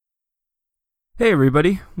Hey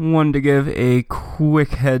everybody, wanted to give a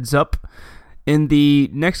quick heads up. In the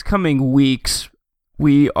next coming weeks,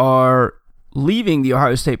 we are leaving the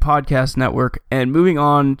Ohio State Podcast Network and moving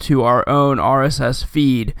on to our own RSS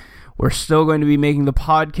feed. We're still going to be making the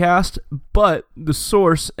podcast, but the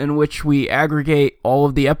source in which we aggregate all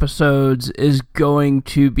of the episodes is going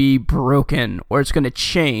to be broken, or it's going to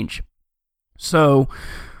change. So,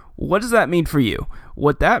 what does that mean for you?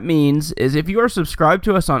 What that means is if you are subscribed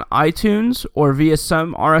to us on iTunes or via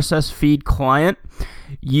some RSS feed client,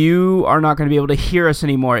 you are not going to be able to hear us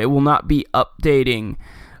anymore. It will not be updating.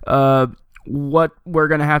 What we're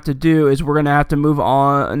going to have to do is we're going to have to move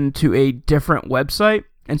on to a different website.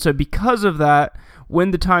 And so because of that,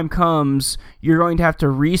 when the time comes, you're going to have to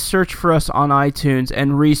research for us on iTunes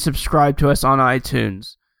and resubscribe to us on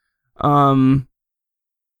iTunes.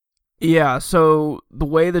 Yeah, so the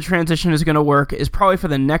way the transition is going to work is probably for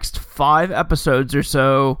the next 5 episodes or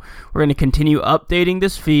so, we're going to continue updating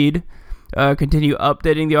this feed, continue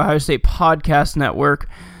updating the Ohio State Podcast Network,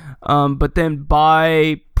 but then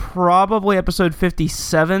by probably episode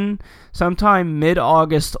 57, sometime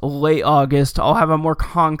mid-August, late August, I'll have a more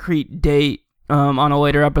concrete date on a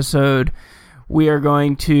later episode. We are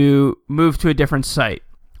going to move to a different site.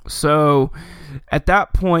 So at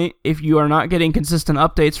that point, if you are not getting consistent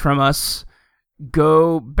updates from us,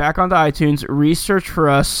 go back onto iTunes, research for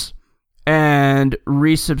us, and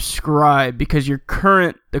resubscribe, because the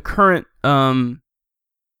current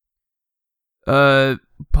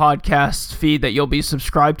podcast feed that you'll be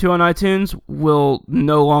subscribed to on iTunes will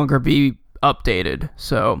no longer be updated.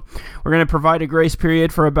 So we're going to provide a grace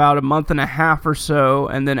period for about a month and a half or so,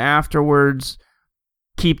 and then afterwards,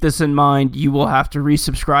 keep this in mind, you will have to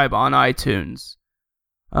resubscribe on iTunes.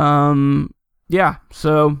 Yeah,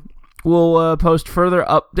 so we'll post further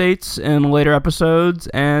updates in later episodes,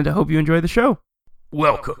 and I hope you enjoy the show.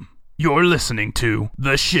 Welcome. You're listening to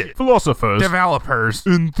The Shit Philosophers, Developers,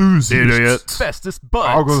 Enthusiasts, Idiots, Bestest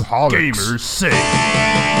Buds, Alcoholics, Gamers Say.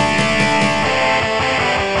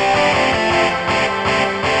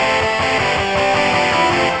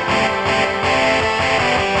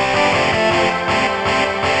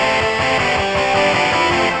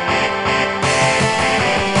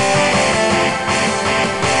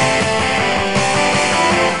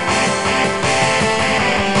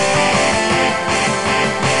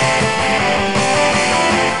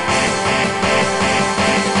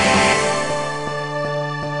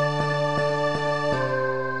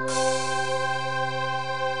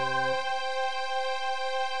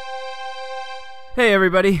 Hey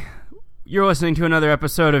everybody, you're listening to another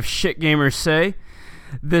episode of Shit Gamers Say.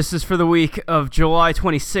 This is for the week of July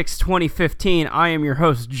 26, 2015. I am your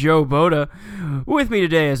host, Joe Boda. With me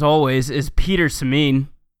today, as always, is Peter Samin.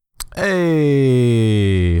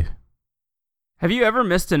 Hey. Have you ever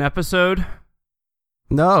missed an episode?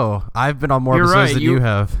 No, I've been on more You're episodes right, than you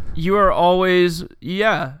have. You are always,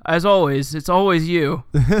 as always, it's always you.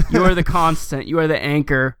 You are the constant. You are the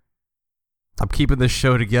anchor. I'm keeping this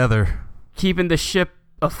show together. Keeping the ship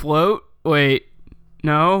afloat? Wait,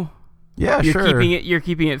 no? Yeah, sure. You're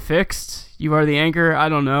keeping it fixed? You are the anchor? I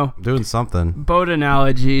don't know. I'm doing something. Boat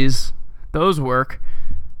analogies. Those work.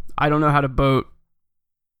 I don't know how to boat.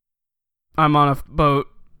 I'm on a boat.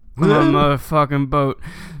 I'm on a fucking boat.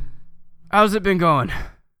 How's it been going?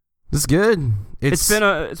 It's good. It's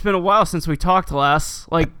been a while since we talked last,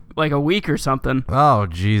 like a week or something. Oh,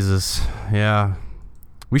 Jesus. Yeah.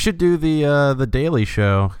 We should do the daily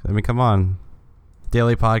show. I mean, come on.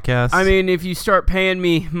 Daily podcast. I mean, if you start paying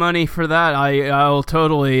me money for that, I'll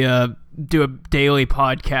totally do a daily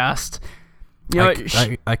podcast. You know,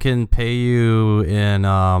 I can pay you in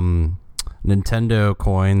Nintendo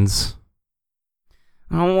coins.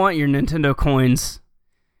 I don't want your Nintendo coins.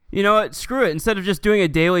 You know what? Screw it. Instead of just doing a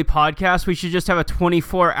daily podcast, we should just have a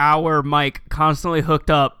 24-hour mic constantly hooked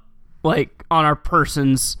up, like, on our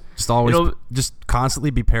persons. Just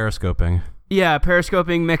constantly be periscoping. Yeah,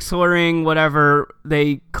 periscoping, mixlering, whatever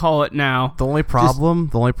they call it now. The only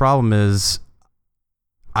problem is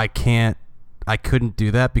I couldn't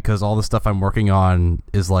do that because all the stuff I'm working on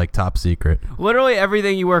is like top secret. Literally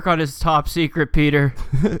everything you work on is top secret, Peter.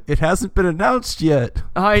 It hasn't been announced yet.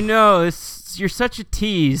 I know. You're such a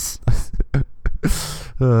tease.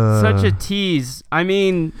 Such a tease. I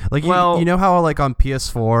mean, like, you know how, like, on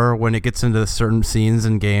PS4, when it gets into certain scenes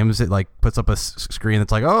in games, it, like, puts up a screen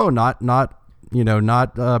that's like, oh, not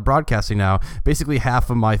broadcasting now. Basically,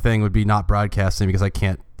 half of my thing would be not broadcasting because I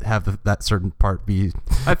can't have that certain part be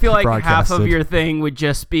I feel like half of your thing would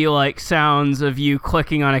just be, like, sounds of you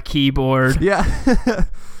clicking on a keyboard. Yeah.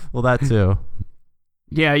 Well, that too.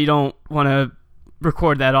 Yeah, you don't want to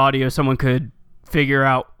record that audio. Someone could figure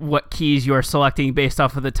out what keys you are selecting based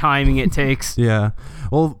off of the timing it takes. Yeah.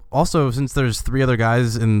 Well, also, since there's 3 other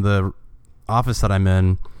guys in the office that I'm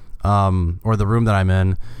in, or the room that I'm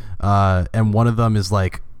in, and one of them is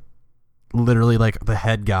like literally like the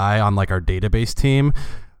head guy on like our database team.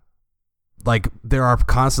 Like there are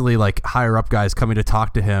constantly like higher up guys coming to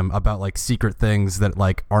talk to him about like secret things that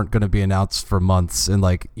like aren't going to be announced for months, and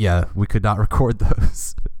like we could not record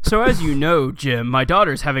those. So as you know, Jim, my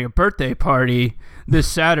daughter's having a birthday party this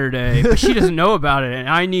Saturday, but she doesn't know about it, and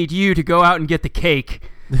I need you to go out and get the cake.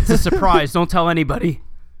 It's a surprise. Don't tell anybody.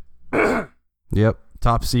 Yep.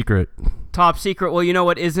 Top secret. Top secret. Well, you know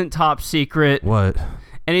what isn't top secret? What?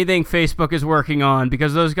 Anything Facebook is working on,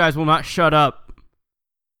 because those guys will not shut up.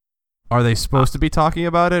 Are they supposed to be talking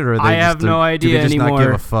about it, or I have no idea do they just anymore. Not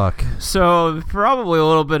give a fuck? So probably a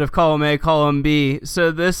little bit of column A, column B.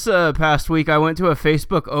 So this past week, I went to a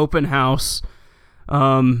Facebook open house,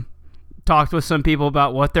 talked with some people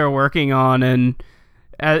about what they're working on, and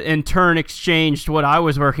in turn exchanged what I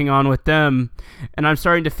was working on with them. And I'm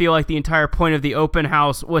starting to feel like the entire point of the open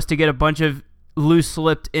house was to get a bunch of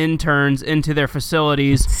loose-lipped interns into their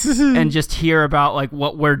facilities and just hear about like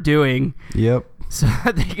what we're doing. Yep. So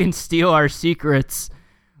that they can steal our secrets.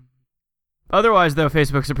 Otherwise, though,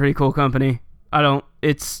 Facebook's a pretty cool company. They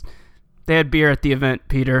had beer at the event,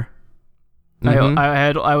 Peter. Mm-hmm.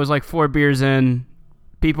 I was like 4 beers in.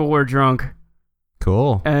 People were drunk.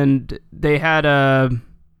 Cool. And they had a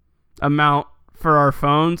mount for our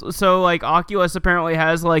phones. So like Oculus apparently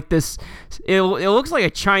has like this, it looks like a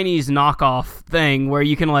Chinese knockoff thing where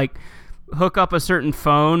you can like hook up a certain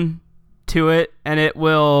phone to it and it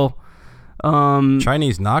will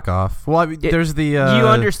Chinese knockoff. Well, I mean, there's the. You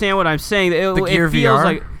understand what I'm saying? The Gear it feels VR.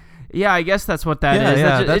 Like, yeah, I guess that's what that is.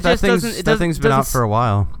 Yeah, That thing's been out for a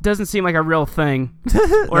while. Doesn't seem like a real thing.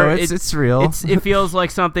 No, it's real. It feels like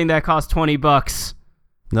something that costs $20.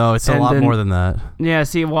 No, it's a lot more than that. Yeah.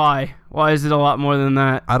 See why? Why is it a lot more than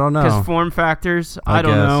that? I don't know. Because form factors. I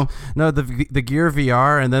don't know. No, the Gear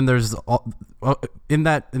VR, and then there's in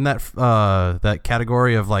that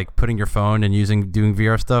category of like putting your phone and doing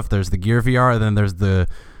VR stuff. There's the Gear VR, and then there's the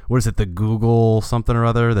Google something or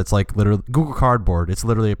other that's like literally Google Cardboard. It's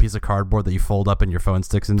literally a piece of cardboard that you fold up and your phone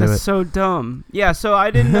sticks into it. That's so dumb. Yeah, so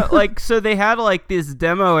I didn't know, like, so they had like this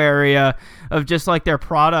demo area of just like their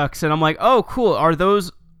products, and I'm like, oh, cool. Are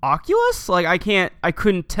those Oculus? Like, I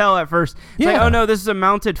couldn't tell at first. It's like, oh no, this is a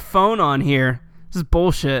mounted phone on here. This is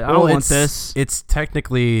bullshit. I don't want this. It's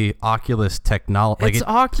technically Oculus technology. It's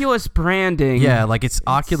Oculus branding. Yeah, like it's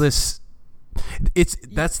Oculus.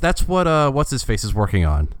 That's what what's his face is working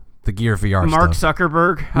on. The Gear VR Mark stuff.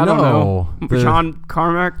 Zuckerberg? I don't know. John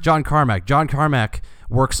Carmack? John Carmack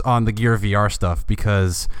works on the Gear VR stuff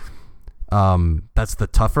because that's the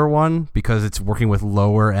tougher one because it's working with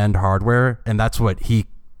lower end hardware, and that's what he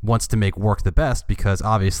wants to make work the best because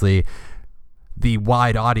obviously the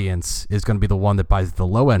wide audience is going to be the one that buys the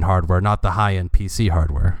low end hardware, not the high end PC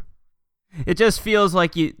hardware. It just feels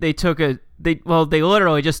like they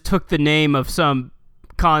literally just took the name of some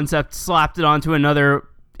concept, slapped it onto another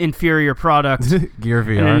inferior product. Gear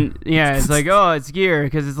VR. And, yeah, it's like, oh, it's Gear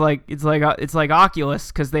because it's like Oculus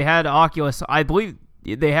because they had Oculus. I believe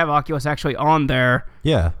they have Oculus actually on there.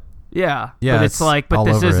 Yeah. But it's like, but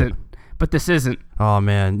this isn't. But this isn't. Oh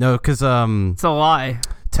man, no, because it's a lie.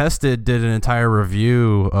 Tested did an entire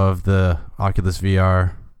review of the Oculus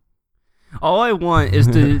VR. All I want is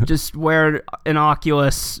to just wear an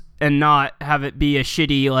Oculus and not have it be a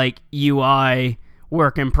shitty like UI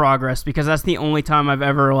work in progress because that's the only time I've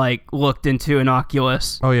ever like looked into an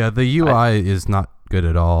Oculus. Oh yeah, the UI is not good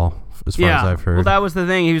at all as far as I've heard. Well, that was the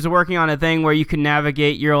thing. He was working on a thing where you can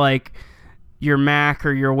navigate your Mac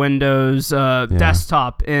or your Windows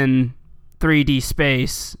desktop in 3D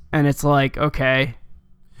space, and it's like, okay,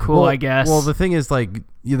 cool, I guess. Well, the thing is, like,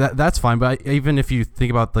 that's fine, but even if you think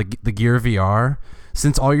about the Gear VR,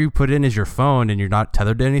 since all you put in is your phone and you're not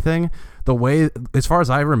tethered to anything, the way, as far as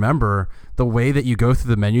I remember, the way that you go through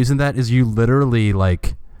the menus in that is you literally,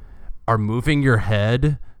 like, are moving your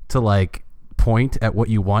head to, like, point at what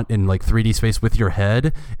you want in, like, 3D space with your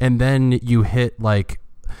head, and then you hit, like,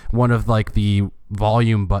 one of, like, the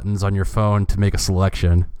volume buttons on your phone to make a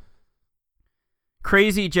selection.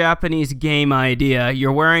 Crazy Japanese game idea.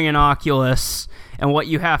 You're wearing an Oculus, and what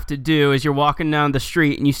you have to do is you're walking down the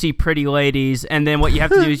street and you see pretty ladies, and then what you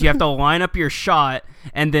have to do is you have to line up your shot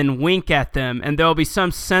and then wink at them, and there'll be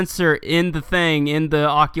some sensor in the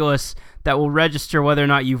Oculus that will register whether or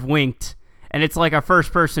not you've winked. And it's like a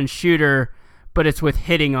first-person shooter, but it's with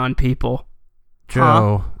hitting on people.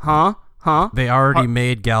 Joe. Huh? They already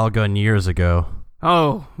made Galgun years ago.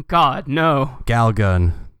 Oh, God, no.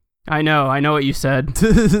 Galgun. I know what you said.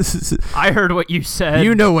 I heard what you said.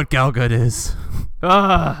 You know what Galgut is.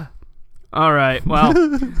 All right. Well,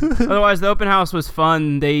 otherwise the open house was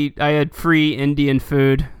fun. I had free Indian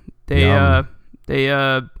food. I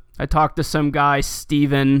talked to some guy,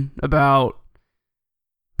 Steven, about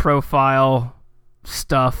profile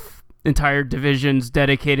stuff, entire divisions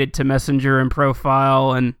dedicated to Messenger and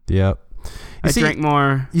profile, and yep. I drank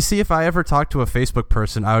more. You see, if I ever talked to a Facebook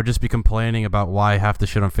person, I would just be complaining about why half the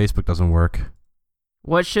shit on Facebook doesn't work.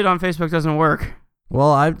 What shit on Facebook doesn't work?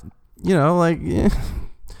 Well, I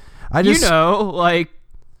just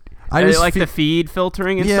the feed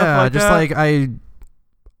filtering and stuff yeah, like just that. like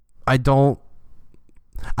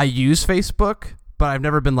I use Facebook, but I've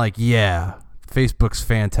never been like, yeah, Facebook's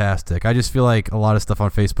fantastic. I just feel like a lot of stuff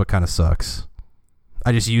on Facebook kind of sucks.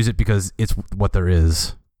 I just use it because it's what there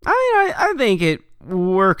is. I think it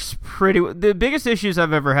works pretty. The biggest issues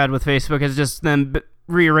I've ever had with Facebook is just them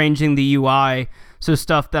rearranging the UI, so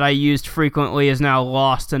stuff that I used frequently is now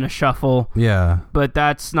lost in a shuffle. Yeah, but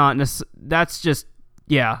that's not. That's just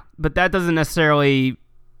But that doesn't necessarily.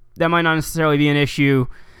 That might not necessarily be an issue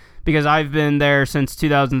because I've been there since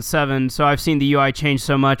 2007, so I've seen the UI change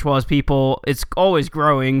so much. While as people, it's always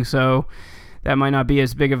growing, so that might not be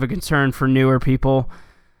as big of a concern for newer people.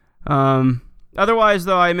 Otherwise,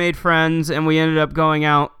 though, I made friends, and we ended up going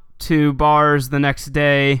out to bars the next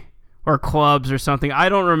day, or clubs or something. I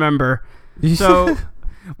don't remember. So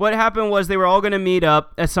what happened was they were all going to meet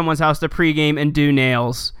up at someone's house to pregame and do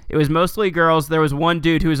nails. It was mostly girls. There was one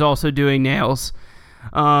dude who was also doing nails.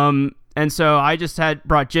 And so I just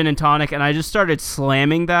brought gin and tonic, and I just started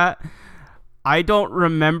slamming that. I don't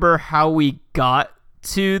remember how we got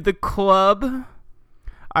to the club.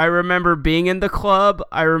 I remember being in the club.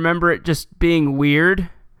 I remember it just being weird,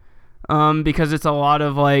 because it's a lot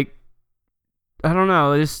of like, I don't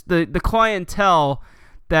know, just the clientele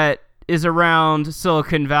that is around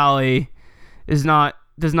Silicon Valley does not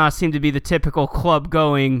seem to be the typical club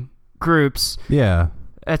going groups. Yeah.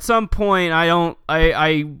 At some point,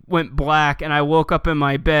 I went black and I woke up in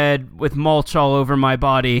my bed with mulch all over my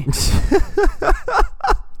body.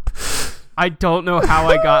 I don't know how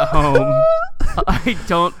I got home. I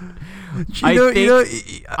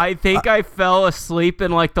think I fell asleep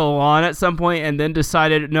in like the lawn at some point and then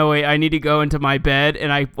decided, no wait, I need to go into my bed,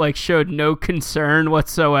 and I like showed no concern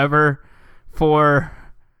whatsoever for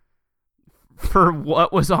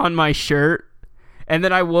what was on my shirt. And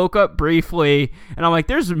then I woke up briefly and I'm like,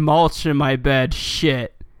 there's mulch in my bed,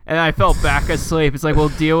 shit. And I fell back asleep. It's like, we'll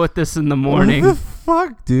deal with this in the morning. What the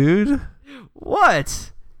fuck, dude?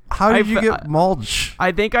 What? How did you get mulch?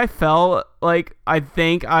 I think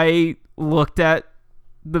I looked at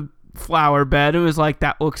the flower bed and was like,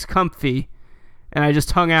 that looks comfy. And I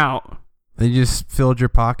just hung out. You just filled your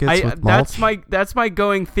pockets with mulch? That's my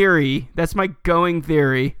going theory.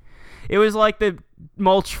 It was like the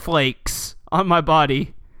mulch flakes on my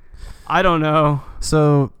body. I don't know.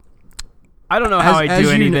 So I don't know how I do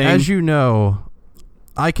anything. As you know,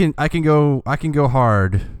 I can go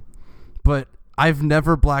hard, but I've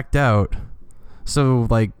never blacked out. So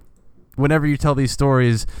like whenever you tell these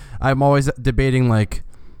stories, I'm always debating like,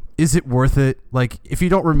 is it worth it? Like if you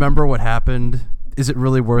don't remember what happened, is it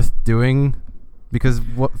really worth doing? Because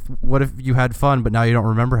what if you had fun but now you don't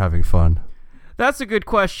remember having fun? That's a good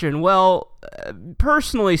question. Well,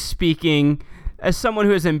 personally speaking, as someone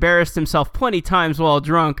who has embarrassed himself plenty times while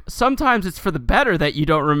drunk, sometimes it's for the better that you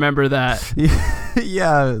don't remember that.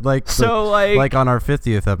 Yeah, like on our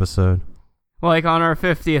 50th episode. Like on our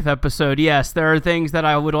 50th episode, yes, there are things that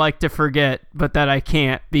I would like to forget, but that I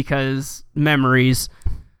can't because memories.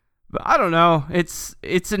 But I don't know. It's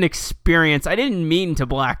an experience. I didn't mean to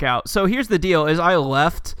black out. So here's the deal: is I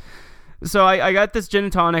left. So I got this gin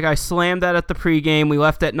and tonic. I slammed that at the pregame. We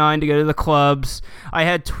left at 9 to go to the clubs. I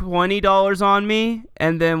had $20 on me,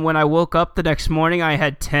 and then when I woke up the next morning, I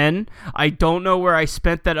had $10. I don't know where I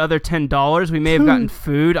spent that other $10. We may have gotten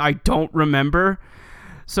food. I don't remember.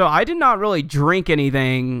 So I did not really drink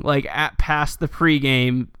anything like past the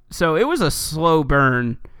pregame. So it was a slow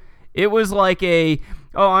burn. It was like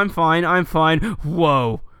I'm fine.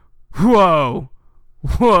 Whoa.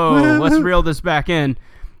 Let's reel this back in.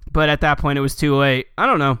 But at that point, it was too late. I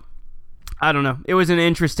don't know. It was an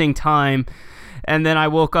interesting time. And then I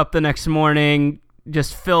woke up the next morning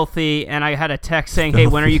just filthy, and I had a text saying, hey,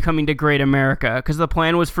 when are you coming to Great America? Because the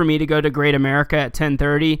plan was for me to go to Great America at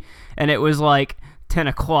 10:30, and it was like 10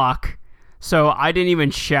 o'clock. So I didn't even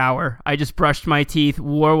shower. I just brushed my teeth,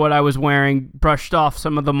 wore what I was wearing, brushed off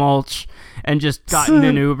some of the mulch, and just got in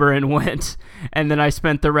an Uber and went. And then I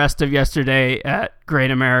spent the rest of yesterday at Great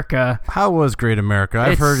America. How was Great America?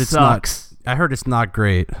 I heard it's not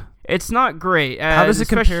great. It's not great. How does it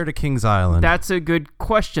compare to Kings Island? That's a good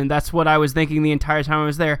question. That's what I was thinking the entire time I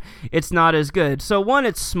was there. It's not as good. So one,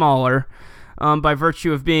 it's smaller by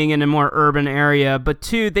virtue of being in a more urban area. But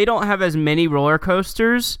two, they don't have as many roller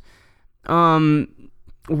coasters. There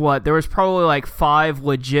was probably like 5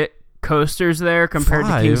 legit coasters there compared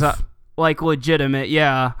to Kings Island. Like legitimate,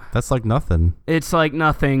 yeah. That's like nothing. It's like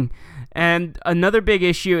nothing. And another big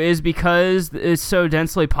issue is because it's so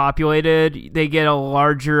densely populated, they get a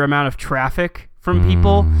larger amount of traffic from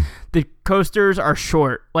people. The coasters are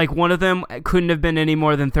short. Like one of them couldn't have been any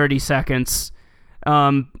more than 30 seconds.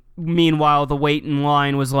 Meanwhile, the wait in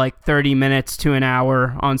line was like 30 minutes to an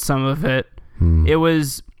hour on some of it. It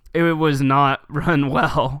was not run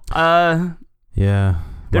well. Yeah.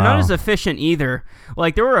 They're not as efficient either.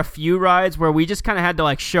 Like there were a few rides where we just kind of had to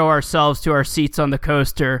like show ourselves to our seats on the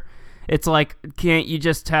coaster. It's like, can't you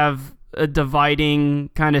just have a dividing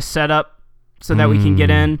kind of setup so that we can get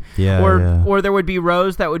in? Or there would be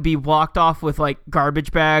rows that would be blocked off with like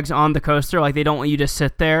garbage bags on the coaster. Like they don't want you to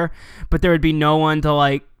sit there, but there would be no one to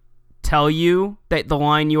like tell you that the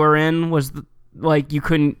line you were in was like you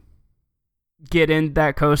couldn't get in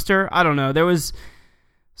that coaster. I don't know. There was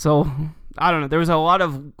a lot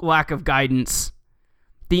of lack of guidance.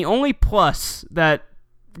 The only plus that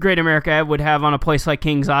Great America Ed would have on a place like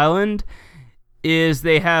Kings Island is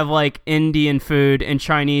they have like Indian food and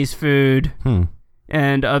Chinese food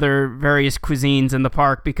and other various cuisines in the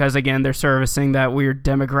park because again they're servicing that weird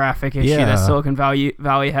demographic issue that Silicon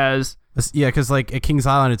Valley has. Yeah, because like at Kings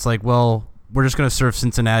Island it's like, well, we're just gonna serve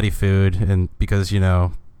Cincinnati food and because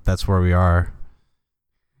that's where we are.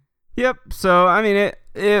 Yep. So I mean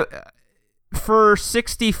it for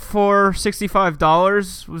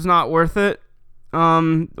 $65 was not worth it. We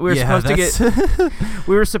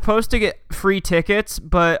were supposed to get free tickets,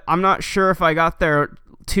 but I'm not sure if I got there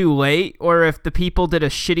too late or if the people did a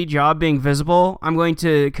shitty job being visible. I'm going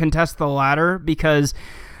to contest the latter because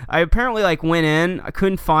I apparently like went in, I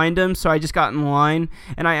couldn't find him, so I just got in line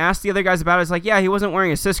and I asked the other guys about it. It's like, yeah, he wasn't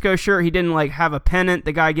wearing a Cisco shirt, he didn't like have a pennant,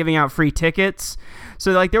 the guy giving out free tickets.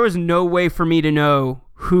 So like there was no way for me to know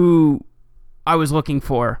who I was looking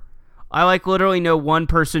for. I like literally know one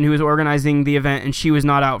person who was organizing the event and she was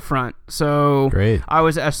not out front. So great. I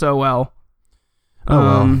was SOL.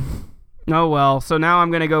 Oh well. So now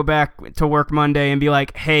I'm going to go back to work Monday and be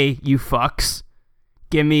like, hey, you fucks,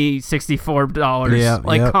 give me $64.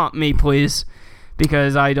 Yeah, comp me, please.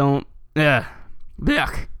 Because I don't...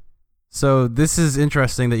 Yuck. So this is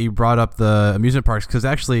interesting that you brought up the amusement parks because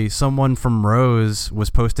actually someone from Rose was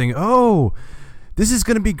posting, this is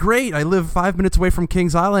going to be great. I live 5 minutes away from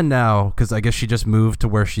Kings Island now because I guess she just moved to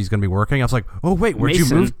where she's going to be working. I was like, oh, wait, where'd you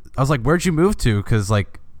move? I was like, where'd you move to? Because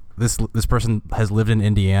like this person has lived in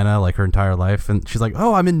Indiana like her entire life. And she's like,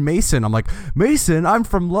 oh, I'm in Mason. I'm like, Mason, I'm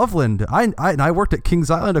from Loveland. I worked at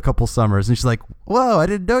Kings Island a couple summers. And she's like, whoa, I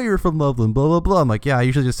didn't know you were from Loveland, blah, blah, blah. I'm like, yeah, I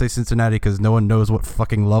usually just say Cincinnati because no one knows what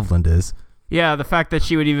fucking Loveland is. Yeah, the fact that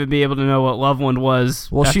she would even be able to know what Loveland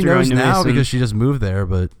was. Well, she knows now because she just moved there,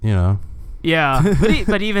 but Yeah,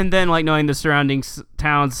 but even then, like knowing the surrounding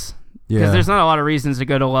towns, because there's not a lot of reasons to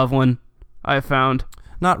go to Loveland, I've found.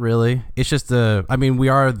 Not really. It's just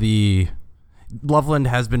Loveland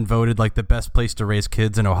has been voted like the best place to raise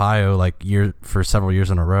kids in Ohio for several years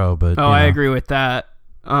in a row. But I agree with that.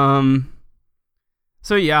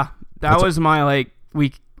 So yeah, that was my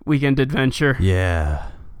weekend adventure. Yeah,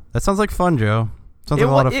 that sounds like fun, Joe. Sounds like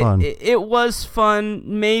a lot of fun. It was fun.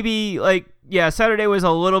 Maybe Saturday was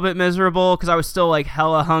a little bit miserable because I was still like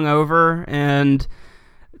hella hungover and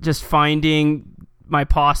just finding my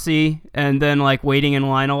posse and then like waiting in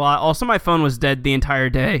line a lot. Also, my phone was dead the entire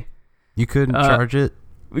day. You couldn't charge it?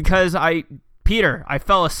 Because I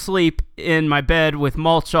fell asleep in my bed with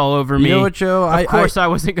mulch all over me. You know what, Joe? Of course, I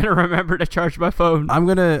wasn't going to remember to charge my phone. I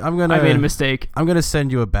made a mistake. I'm going to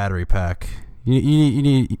send you a battery pack. You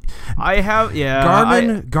need. I have,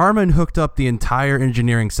 yeah. Garmin hooked up the entire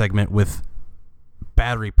engineering segment with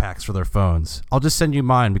battery packs for their phones. I'll just send you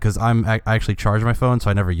mine because I actually charge my phone, so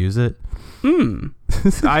I never use it.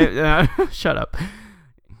 Shut up.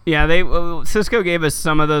 Yeah, Cisco gave us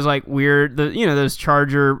some of those like weird, those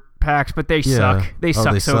charger packs, but they suck. They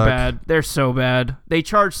suck so bad. They're so bad. They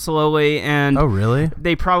charge slowly, and oh really?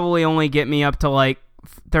 They probably only get me up to like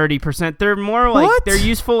 30%. They're more like they're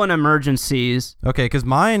useful in emergencies. Okay, because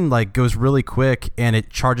mine like goes really quick and it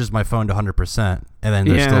charges my phone to 100%, and then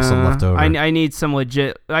there's still some left over. I need some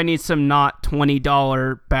legit. I need some not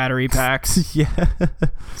 $20 battery packs. Yeah,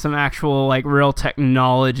 some actual like real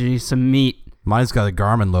technology, some meat. Mine's got a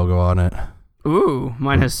Garmin logo on it. Ooh,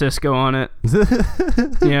 mine has Cisco on it.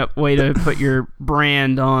 Yeah, way to put your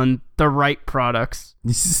brand on the right products.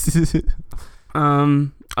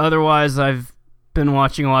 Otherwise, I've been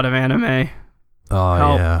watching a lot of anime.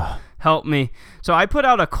 Oh, yeah. Help me. So I put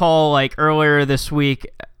out a call like earlier this week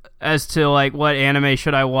as to like what anime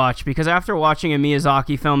should I watch, because after watching a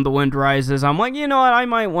Miyazaki film, The Wind Rises, I'm like, you know what, I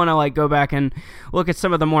might want to like go back and look at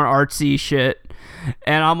some of the more artsy shit.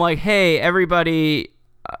 And I'm like, hey, everybody,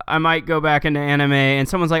 I might go back into anime. And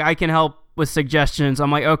someone's like, I can help with suggestions.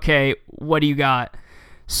 I'm like, okay, what do you got?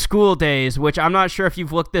 School Days, which I'm not sure if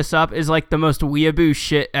you've looked this up, is like the most weeaboo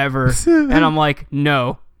shit ever. And I'm like,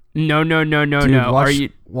 no. Dude, no.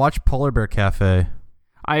 Watch Polar Bear Cafe.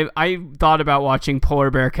 I thought about watching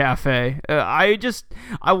Polar Bear Cafe.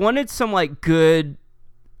 I wanted some like good.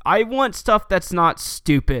 I want stuff that's not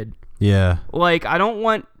stupid. Yeah. Like, I don't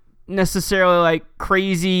want necessarily like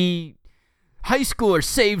crazy high schooler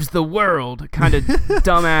saves the world kind of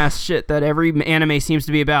dumbass shit that every anime seems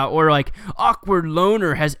to be about, or like awkward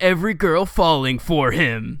loner has every girl falling for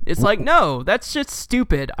him. It's like, no, that's just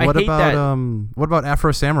stupid. I hate that. What about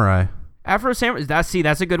Afro Samurai? Afro Samurai,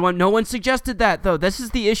 that's a good one. No one suggested that though. This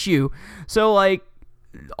is the issue. So like,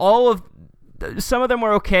 some of them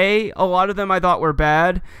were okay. A lot of them I thought were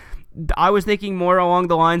bad. I was thinking more along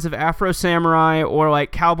the lines of Afro Samurai or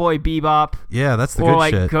like Cowboy Bebop. Yeah, that's the or good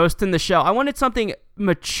like shit. Ghost in the Shell. I wanted something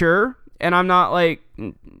mature, and I'm not like.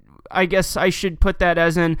 I guess I should put that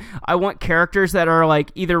as in I want characters that are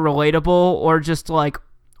like either relatable or just like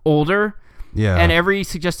older. Yeah. And every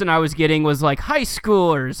suggestion I was getting was like high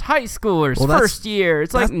schoolers, well, first year.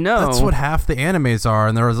 It's like, no. That's what half the animes are,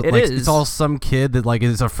 and it's all some kid that like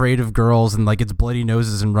is afraid of girls and like gets bloody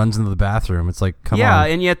noses and runs into the bathroom. It's like, come on. Yeah,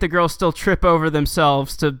 and yet the girls still trip over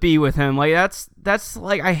themselves to be with him. Like that's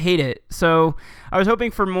like, I hate it. So I was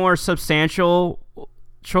hoping for more substantial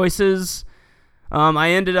choices.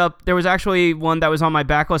 There was actually one that was on my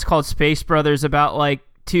backlist called Space Brothers, about like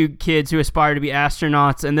two kids who aspire to be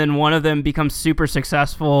astronauts, and then one of them becomes super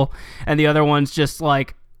successful and the other one's just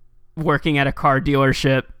like working at a car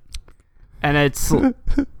dealership. And it's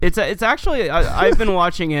actually I've been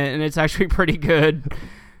watching it, and it's actually pretty good.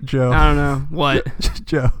 Joe, I don't know what.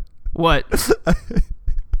 Joe, what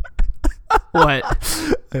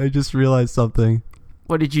what I just realized something.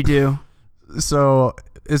 What did you do? So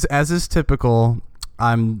as is typical,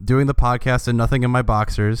 I'm doing the podcast and nothing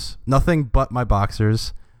but my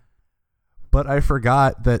boxers. But I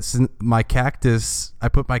forgot that I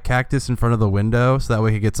put my cactus in front of the window so that way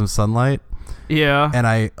I could get some sunlight. Yeah. And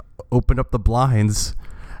I opened up the blinds.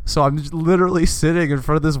 So I'm just literally sitting in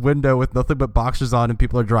front of this window with nothing but boxers on, and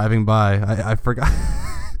people are driving by. I forgot.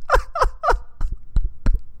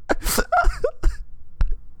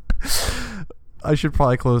 I should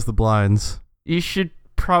probably close the blinds. You should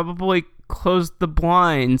probably close the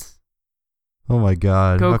blinds. Oh my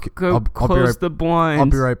god. Go I'll close the blinds. I'll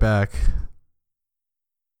be right back.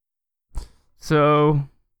 So,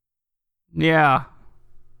 yeah.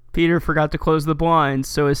 Peter forgot to close the blinds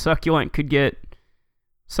so his succulent could get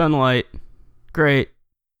sunlight. Great.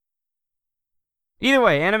 Either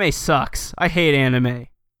way, anime sucks. I hate anime. I'm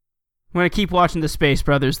going to keep watching the Space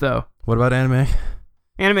Brothers, though. What about anime?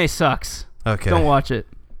 Anime sucks. Okay. Don't watch it.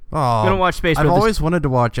 Oh, Don't watch Space Brothers. I've always wanted to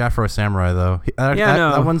watch Afro Samurai, though.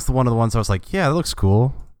 That one's one of the ones I was like, yeah, that looks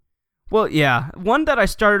cool. Well, yeah. One that I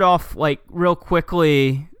started off, like, real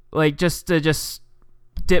quickly, like, just to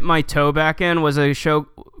dip my toe back in, was a show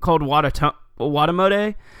called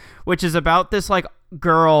Watamode, which is about this, like,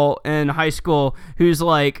 girl in high school who's,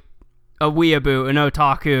 like, a weeaboo, an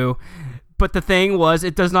otaku. But the thing was,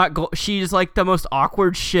 it does not go. She's like the most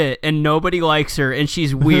awkward shit, and nobody likes her, and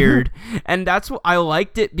she's weird. And that's what I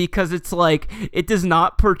liked it, because it's like it does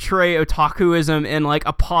not portray otakuism in like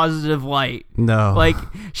a positive light. No, like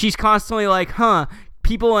she's constantly like,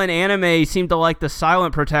 people in anime seem to like the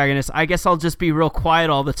silent protagonist. I guess I'll just be real quiet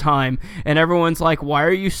all the time. And everyone's like, why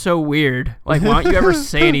are you so weird? Like, why don't you ever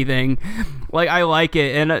say anything? Like, I like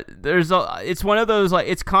it, and it's one of those, like,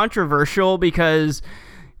 it's controversial because,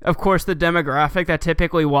 of course, the demographic that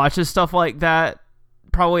typically watches stuff like that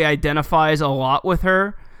probably identifies a lot with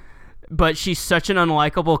her, but she's such an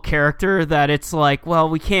unlikable character that it's like, well,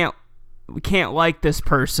 we can't like this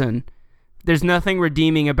person. There's nothing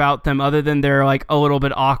redeeming about them other than they're like a little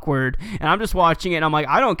bit awkward. And I'm just watching it and I'm like,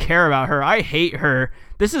 I don't care about her. I hate her.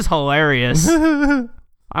 This is hilarious. I'm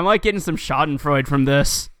like getting some schadenfreude from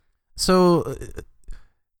this. So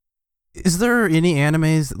is there any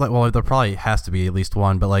animes, like, well, there probably has to be at least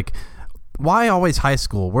one, but like, why always high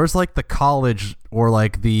school? Where's like the college or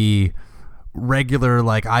like the regular,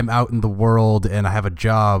 like, I'm out in the world and I have a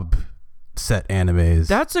job set animes?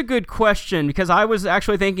 That's a good question, because I was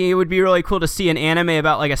actually thinking it would be really cool to see an anime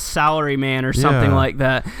about like a salaryman or something like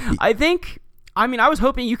that. I was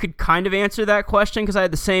hoping you could kind of answer that question because I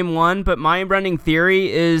had the same one, but my running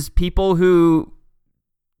theory is people who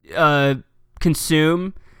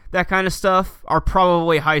consume that kind of stuff are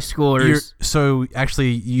probably high schoolers. So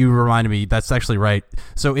actually, you reminded me. That's actually right.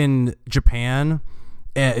 So in Japan,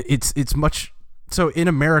 it's much. So in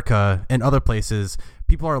America and other places,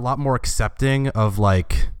 people are a lot more accepting of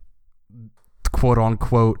like quote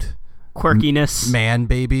unquote quirkiness, man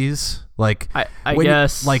babies. Like I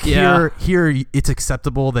guess, like here it's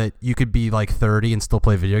acceptable that you could be like 30 and still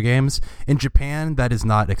play video games. In Japan, that is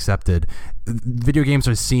not accepted. Video games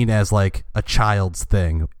are seen as like a child's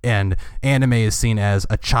thing, and anime is seen as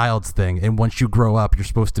a child's thing. And once you grow up, you're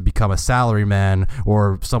supposed to become a salaryman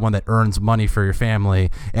or someone that earns money for your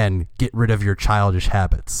family and get rid of your childish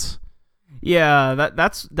habits. Yeah,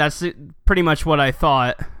 that's pretty much what I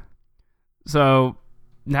thought. So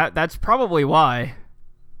that's probably why.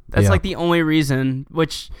 That's like the only reason,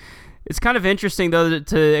 which it's kind of interesting, though,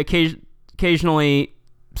 to occasionally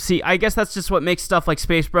see. I guess that's just what makes stuff like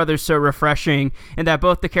Space Brothers so refreshing, and that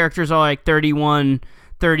both the characters are like 30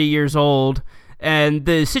 years old, and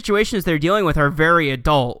the situations they're dealing with are very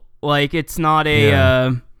adult. Like, it's not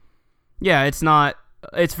it's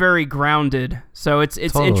very grounded. So it's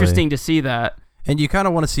totally interesting to see that. And you kind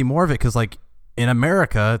of want to see more of it because, like, in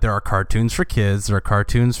America, there are cartoons for kids, there are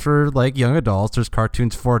cartoons for like young adults, there's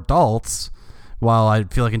cartoons for adults, while I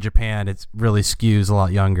feel like in Japan it really skews a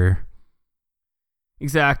lot younger.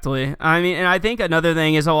 Exactly. I mean, and I think another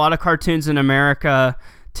thing is a lot of cartoons in America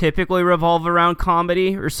typically revolve around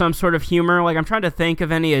comedy or some sort of humor. Like, I'm trying to think of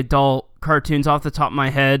any adult cartoons off the top of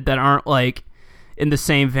my head that aren't like in the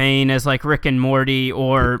same vein as like Rick and Morty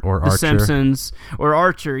or The Archer. Simpsons or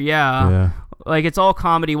Archer. Yeah. Like, it's all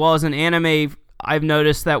comedy. While as an anime, I've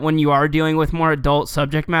noticed that when you are dealing with more adult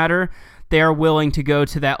subject matter, they are willing to go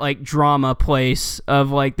to that like drama place of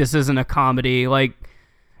like, this isn't a comedy. Like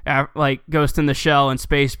Ghost in the Shell and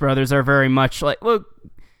Space Brothers are very much like, look,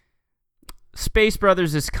 Space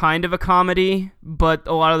Brothers is kind of a comedy, but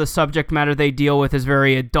a lot of the subject matter they deal with is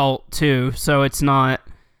very adult too. So it's not,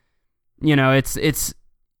 it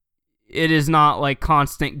is not like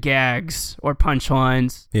constant gags or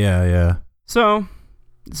punchlines. Yeah. So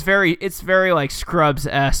it's very like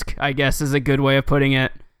Scrubs-esque, I guess, is a good way of putting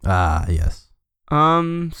it. Ah, yes.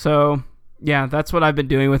 So yeah, that's what I've been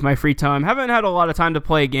doing with my free time. Haven't had a lot of time to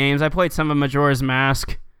play games. I played some of Majora's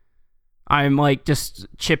Mask. I'm like just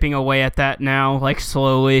chipping away at that now, like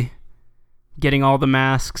slowly getting all the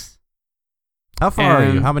masks. How far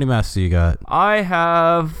are you? How many masks do you got? I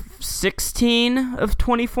have 16 of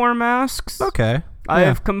 24 masks. Okay. I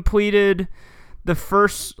have completed the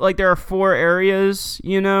first, like, there are 4 areas,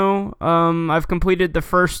 I've completed the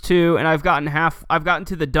first 2, and I've gotten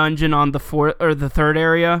to the dungeon on the 4th or the 3rd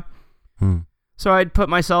area. So I'd put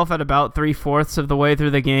myself at about 3/4 of the way through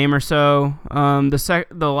the game or so.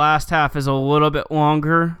 The last half is a little bit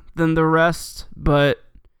longer than the rest, but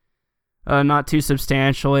not too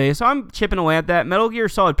substantially. So I'm chipping away at that. Metal Gear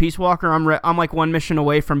Solid Peace Walker, I'm like one mission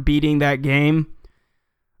away from beating that game.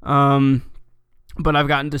 But I've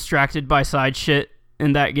gotten distracted by side shit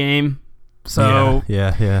in that game. So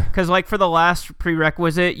yeah. Because like for the last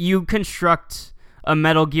prerequisite, you construct a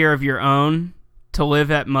Metal Gear of your own to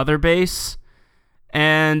live at Mother Base.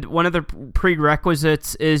 And one of the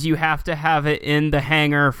prerequisites is you have to have it in the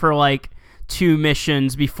hangar for like 2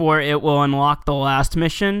 missions before it will unlock the last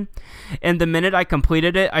mission. And the minute I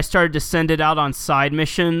completed it, I started to send it out on side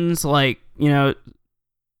missions, like,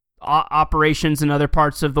 operations in other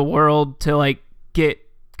parts of the world to like get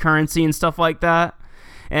currency and stuff like that.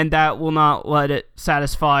 And that will not let it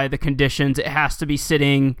satisfy the conditions. It has to be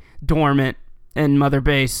sitting dormant in Mother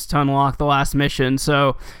Base to unlock the last mission.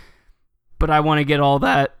 So, but I want to get all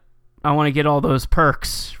that. I want to get all those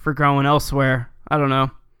perks for going elsewhere. I don't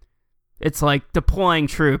know. It's like deploying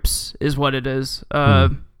troops is what it is.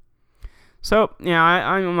 So, yeah,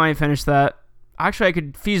 I might finish that. Actually, I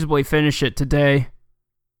could feasibly finish it today.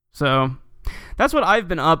 So, that's what I've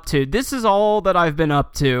been up to. This is all that I've been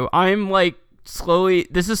up to. I'm like slowly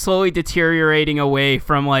deteriorating away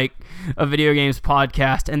from like a video games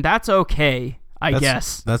podcast, and that's okay, I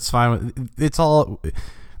guess. That's fine. It's all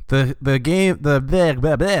the podcast.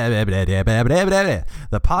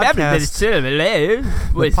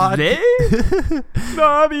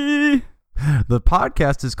 Bobby. The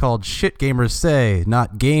podcast is called Shit Gamers Say,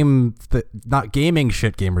 not gaming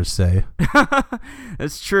shit gamers say.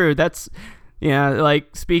 That's true. That's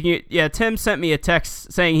Tim sent me a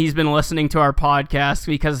text saying he's been listening to our podcast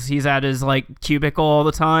because he's at his like cubicle all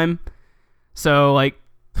the time. So like,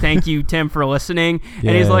 thank you, Tim, for listening. And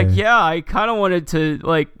he's like, yeah, I kind of wanted to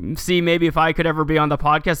like see maybe if I could ever be on the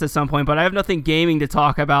podcast at some point, but I have nothing gaming to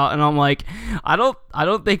talk about. And I'm like, I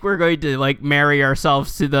don't think we're going to like marry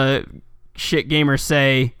ourselves to the shit gamers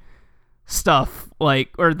say stuff, like,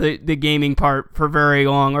 or the gaming part for very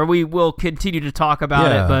long, or we will continue to talk about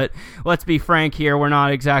it. But let's be frank here, we're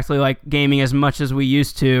not exactly like gaming as much as we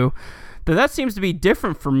used to. But that seems to be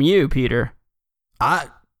different from you, Peter. I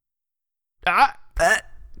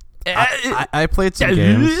played some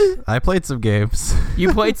games. I played some games.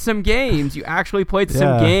 You played some games. You actually played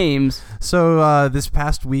some games. So this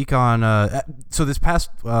past week this past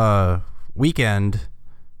weekend,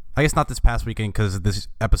 I guess not this past weekend because this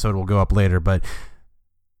episode will go up later, but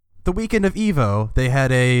the weekend of EVO, they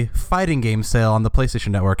had a fighting game sale on the PlayStation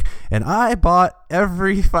Network, and I bought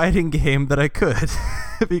every fighting game that I could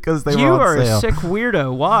because they were on sale. You are a sick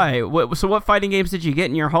weirdo. Why? So what fighting games did you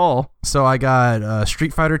get in your haul? So I got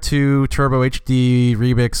Street Fighter 2, Turbo HD,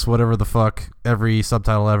 Remix, whatever the fuck, every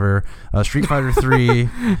subtitle ever. Street Fighter 3,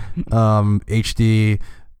 HD,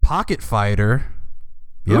 Pocket Fighter.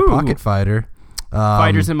 Yeah, Ooh. Pocket Fighter.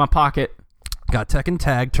 Fighters in my pocket. Got Tekken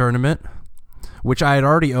Tag Tournament, which I had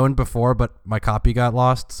already owned before, but my copy got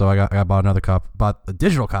lost, so I bought another copy, bought a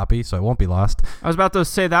digital copy, so it won't be lost. I was about to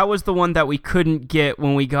say that was the one that we couldn't get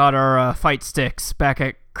when we got our fight sticks back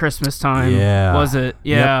at Christmas time. Yeah, was it?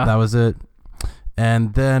 Yeah, yep, that was it.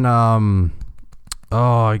 And then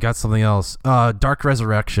I got something else. Dark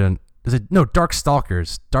Resurrection. Is it Dark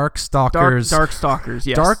Stalkers? Dark Stalkers. Dark Stalkers.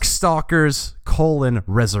 Yes. Dark Stalkers :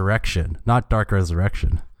 Resurrection, not Dark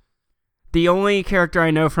Resurrection. The only character I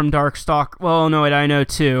know from Darkstalk, well, no, I know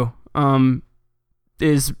two,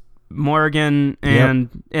 is Morgan and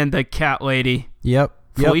the cat lady. Yep.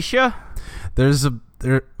 Felicia?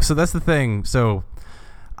 So that's the thing. So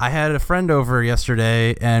I had a friend over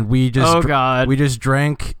yesterday, and we just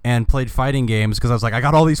drank and played fighting games because I was like, I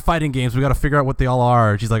got all these fighting games. We got to figure out what they all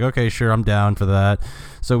are. She's like, okay, sure, I'm down for that.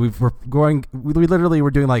 So we literally were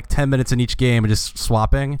doing like 10 minutes in each game and just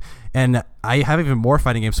swapping. And I have even more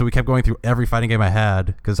fighting games, so we kept going through every fighting game I had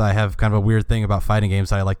because I have kind of a weird thing about fighting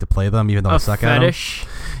games. I like to play them even though I suck at them. A fetish,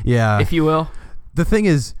 yeah, if you will. The thing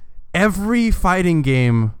is, every fighting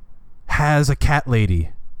game has a cat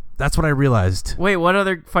lady. That's what I realized. Wait, what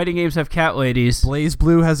other fighting games have cat ladies? Blaze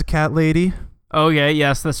Blue has a cat lady. Oh, yeah,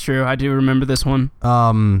 yes, that's true. I do remember this one.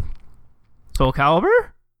 Soul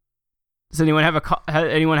Calibur? Does anyone have a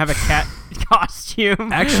cat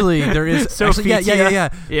costume? Actually, there is. Sophie,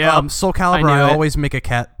 yeah. Soul Calibur, I always make a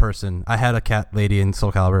cat person. I had a cat lady in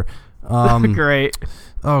Soul Calibur. Great.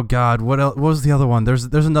 Oh God, what was the other one? There's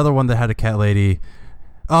another one that had a cat lady.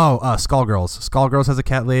 Oh, Skullgirls. Skullgirls has a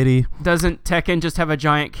cat lady. Doesn't Tekken just have a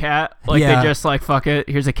giant cat? Like they just like, fuck it,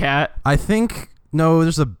 here's a cat? I think, no,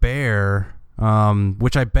 there's a bear,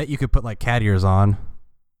 which I bet you could put like cat ears on.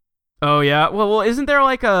 Oh yeah. Well, isn't there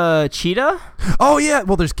like a cheetah? Oh yeah.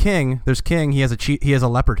 Well, there's King. He has a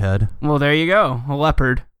leopard head. Well, there you go. A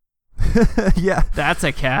leopard. Yeah. That's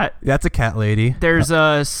a cat. That's a cat lady. There's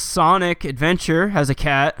a Sonic Adventure has a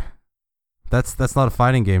cat. That's not a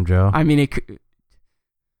fighting game, Joe. I mean, it could.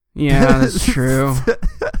 Yeah, that's true.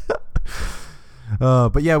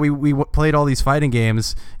 But yeah, we played all these fighting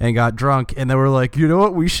games and got drunk, and then we're like, you know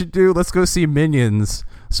what we should do? Let's go see Minions.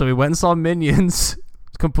 So we went and saw Minions,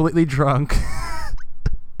 completely drunk.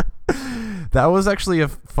 That was actually a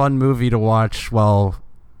fun movie to watch.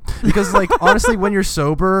 Because like honestly, when you're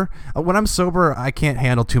sober, when I'm sober, I can't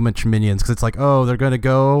handle too much Minions because it's like, oh, they're gonna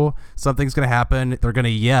go, something's gonna happen, they're gonna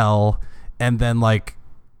yell, and then like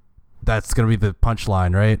that's gonna be the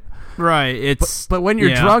punchline, right? Right. But when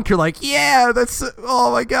you're drunk, you're like, yeah, that's,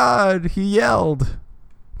 oh my God, he yelled.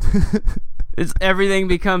 Everything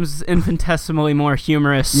becomes infinitesimally more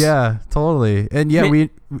humorous. Yeah, totally. And yeah,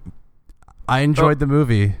 I enjoyed the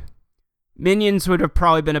movie. Minions would have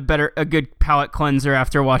probably been a good palate cleanser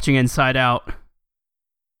after watching Inside Out.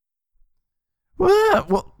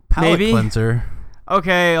 Well, palate cleanser.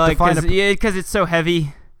 Okay, like because it's so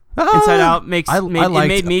heavy. Inside Out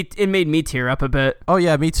it made me tear up a bit. Oh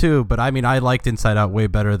yeah, me too. But I mean, I liked Inside Out way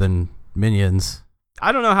better than Minions.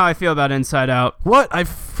 I don't know how I feel about Inside Out. What? I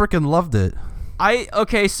freaking loved it.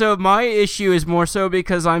 So my issue is more so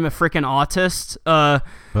because I'm a freaking autist.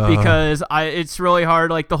 Because it's really hard.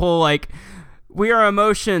 Like the whole like we are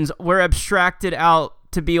emotions. We're abstracted out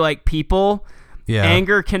to be like people. Yeah.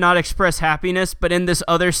 Anger cannot express happiness, but in this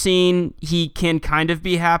other scene, he can kind of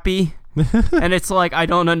be happy. And it's like I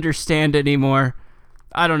don't understand anymore.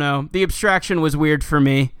 I don't know. The abstraction was weird for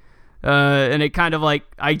me. And it kind of like,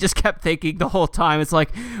 I just kept thinking the whole time, it's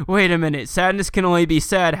like, wait a minute, sadness can only be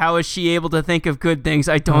sad. How is she able to think of good things?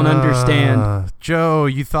 I don't understand. Joe,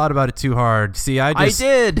 you thought about it too hard. See, I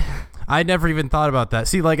did. I never even thought about that.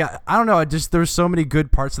 See, like, I don't know. There's so many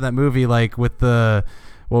good parts of that movie, like with the,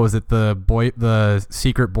 what was it? The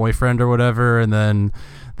secret boyfriend or whatever. And then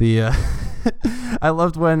I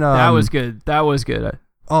loved when, that was good.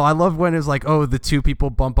 Oh, I love when it's like, oh, the two people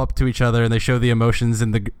bump up to each other and they show the emotions,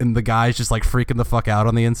 and the guy's just like freaking the fuck out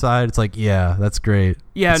on the inside. It's like, yeah, that's great.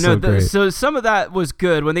 Yeah, That's so some of that was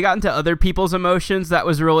good. When they got into other people's emotions, that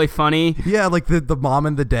was really funny. Yeah, like the mom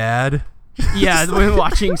and the dad. Yeah, when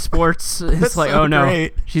watching sports, it's like, so oh no,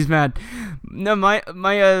 great. She's mad. No, my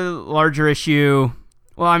larger issue.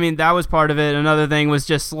 Well, I mean, that was part of it. Another thing was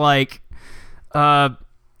just like, Joy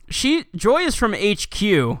is from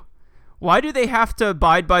HQ. Why do they have to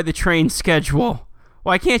abide by the train schedule?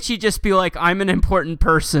 Why can't she just be like, I'm an important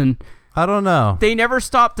person? I don't know. They never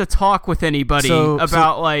stopped to talk with anybody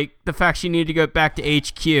about like the fact she needed to go back to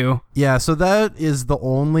HQ. Yeah, so that is the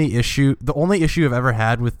only issue. The only issue I've ever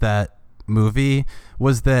had with that movie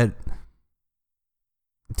was that,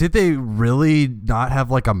 did they really not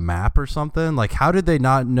have like a map or something? Like, how did they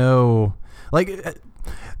not know? Like,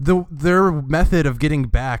 their method of getting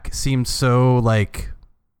back seemed so like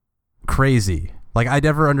crazy. Like, I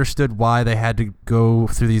never understood why they had to go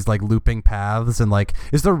through these like looping paths, and like,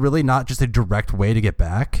 is there really not just a direct way to get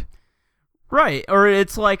back? Right. Or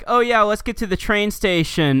it's like, oh yeah, let's get to the train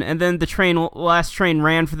station, and then the last train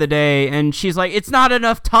ran for the day, and she's like, it's not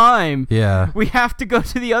enough time. Yeah. We have to go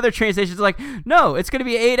to the other train station. It's like, no, it's going to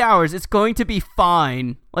be 8 hours. It's going to be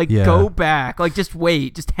fine. Like, go back. Like, just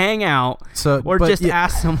wait. Just hang out. Or just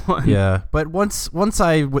ask someone. Yeah. But once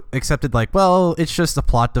I accepted, like, well, it's just a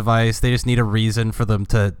plot device. They just need a reason for them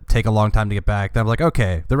to take a long time to get back. Then I'm like,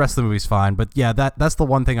 okay, the rest of the movie's fine. But yeah, that's the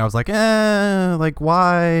one thing I was like, like,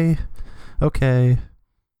 why? Okay.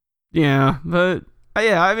 Yeah, but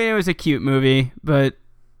yeah, I mean, it was a cute movie, but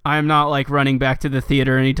I'm not like running back to the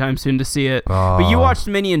theater anytime soon to see it. But you watched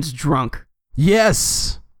Minions drunk.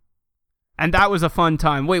 Yes. And that was a fun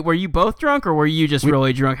time. Wait, were you both drunk, or were you just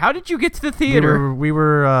really drunk? How did you get to the theater? We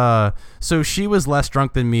were so she was less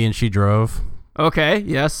drunk than me and she drove. Okay,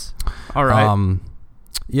 yes. All right.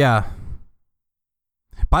 Yeah.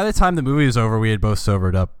 By the time the movie was over, we had both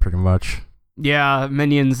sobered up pretty much. Yeah,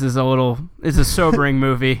 Minions is a sobering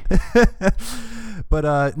movie.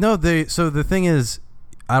 But no, so the thing is,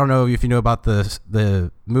 I don't know if you know about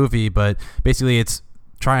the movie, but basically it's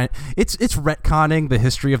retconning the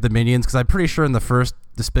history of the Minions, because I'm pretty sure in the first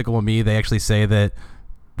Despicable Me they actually say that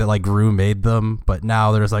like Gru made them, but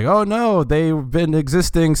now they're just like, oh no, they've been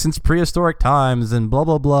existing since prehistoric times and blah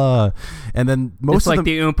blah blah. And then it's like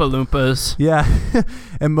the Oompa Loompas. Yeah.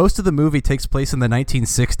 And most of the movie takes place in the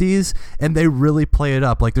 1960s, and they really play it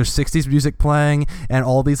up. Like, there's 60s music playing, and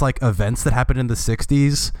all these like events that happened in the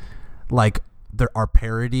 60s, like, there are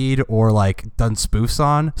parodied or like done spoofs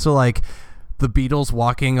on. So like the Beatles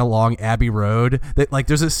walking along Abbey Road, like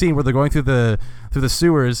there's a scene where they're going through the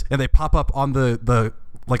sewers, and they pop up on the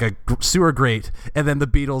like a sewer grate, and then the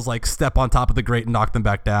Beatles like step on top of the grate and knock them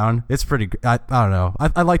back down. It's pretty, I don't know.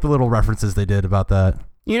 I like the little references they did about that.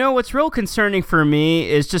 You know, what's real concerning for me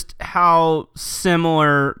is just how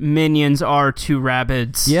similar Minions are to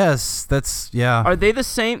Rabbids. Yes, yeah. Are they the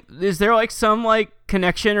same? Is there like some like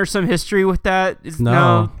connection or some history with that?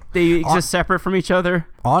 No. They exist separate from each other?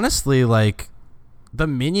 Honestly, like, the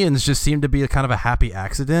Minions just seem to be a kind of a happy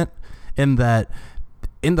accident, in that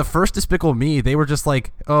in the first Despicable Me, they were just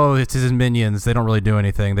like, oh, it's his Minions. They don't really do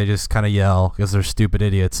anything. They just kind of yell because they're stupid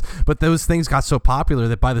idiots. But those things got so popular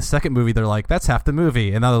that by the second movie, they're like, that's half the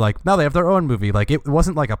movie. And now they're like, now they have their own movie. Like, it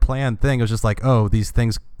wasn't like a planned thing. It was just like, oh, these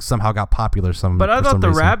things somehow got popular. But I thought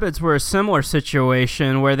the Rabbids were a similar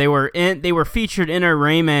situation where they were featured in a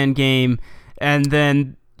Rayman game, and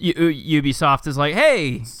then Ubisoft is like,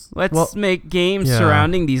 hey, let's make games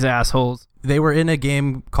surrounding these assholes. They were in a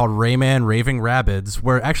game called Rayman Raving Rabbids,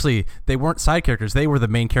 where actually they weren't side characters. They were the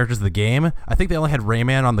main characters of the game. I think they only had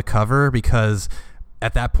Rayman on the cover because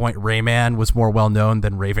at that point Rayman was more well known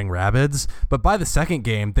than Raving Rabbids. But by the second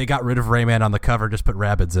game, they got rid of Rayman on the cover, just put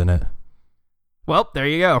Rabbids in it. Well, there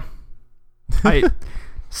you go. I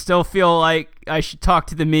still feel like I should talk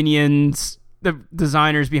to the Minions, the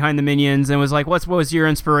designers behind the Minions, and was like, what was your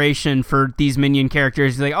inspiration for these Minion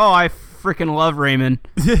characters? He's like, oh, I freaking love Rayman.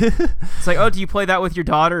 It's like, oh, do you play that with your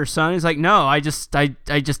daughter or son? He's like, no, I just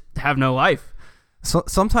have no life. So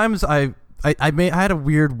sometimes I had a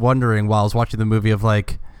weird wondering while I was watching the movie of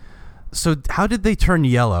like, So how did they turn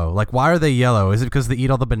yellow? Like, why are they yellow? Is it because they eat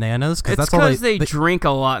all the bananas? It's because they drink a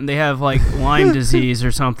lot and they have like Lyme disease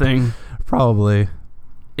or something. Probably.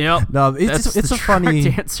 Yep. No, it's a funny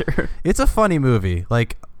answer. It's a funny movie.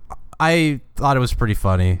 Like, I thought it was pretty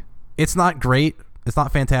funny. It's not great. It's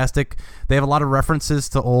not fantastic. They have a lot of references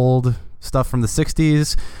to old stuff from the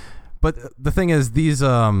 60s. But the thing is, these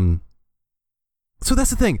so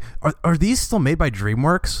that's the thing. Are these still made by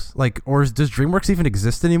DreamWorks? Like, or does DreamWorks even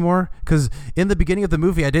exist anymore? Because in the beginning of the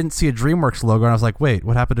movie, I didn't see a DreamWorks logo, and I was like, wait,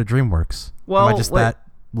 what happened to DreamWorks? Well, am I just that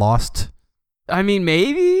lost? I mean,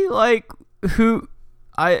 maybe like I'm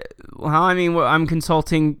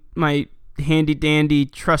consulting my handy dandy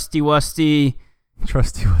trusty wusty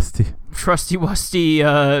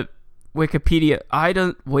Wikipedia.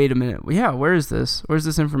 Wait a minute. Yeah, where is this? Where's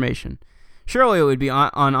this information? Surely it would be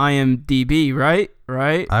on IMDb, right?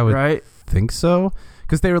 I would think so.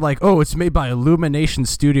 Because they were like, oh, it's made by Illumination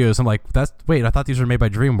Studios. I'm like, I thought these were made by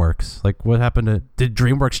DreamWorks. Like, what happened did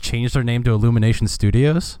DreamWorks change their name to Illumination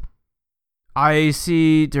Studios? I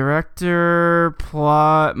see director,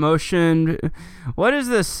 plot, motion. What is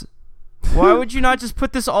this? Why would you not just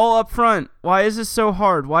put this all up front? Why is this so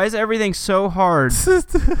hard? Why is everything so hard?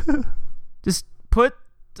 Just put...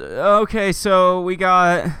 Okay, so we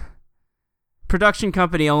got... Production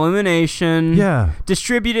company, Illumination. Yeah.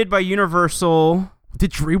 Distributed by Universal.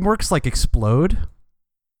 Did DreamWorks, like, explode?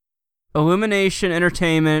 Illumination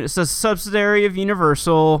Entertainment. It's a subsidiary of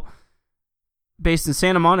Universal, based in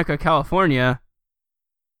Santa Monica, California.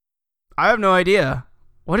 I have no idea.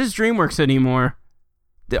 What is DreamWorks anymore?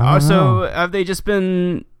 So have they just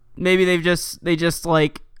been... Maybe they just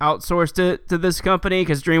like outsourced it to this company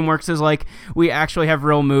because DreamWorks is like, we actually have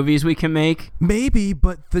real movies we can make. Maybe,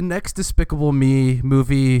 but the next Despicable Me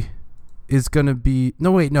movie is gonna be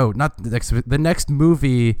not the next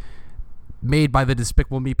movie made by the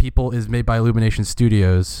Despicable Me people is made by Illumination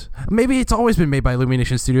Studios. Maybe it's always been made by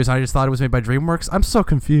Illumination Studios and I just thought it was made by DreamWorks. I'm so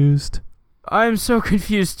confused. I'm so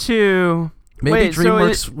confused too. Maybe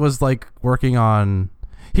DreamWorks was like working on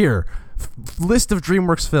here. List of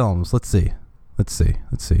DreamWorks films. Let's see.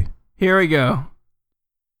 Here we go.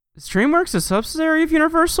 Is DreamWorks a subsidiary of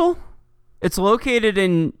Universal? It's located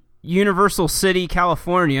in Universal City,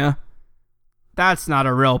 California. That's not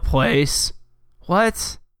a real place.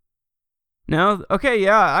 What? No? Okay,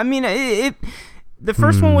 yeah. I mean, the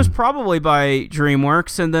first one was probably by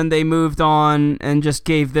DreamWorks, and then they moved on and just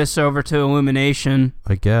gave this over to Illumination.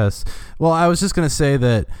 I guess. Well, I was just going to say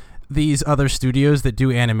that these other studios that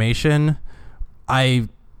do animation, I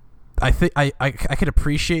think I could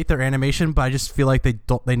appreciate their animation, but I just feel like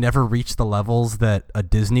they never reach the levels that a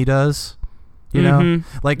Disney does. You know,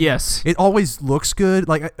 like, yes, it always looks good.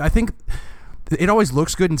 Like I think it always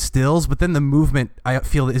looks good in stills, but then the movement I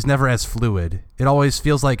feel is never as fluid. It always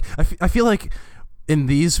feels like I feel like in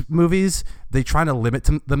these movies they try to limit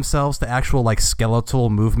themselves to actual like skeletal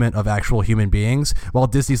movement of actual human beings, while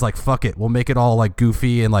Disney's like, fuck it, we'll make it all like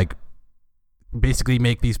goofy and like basically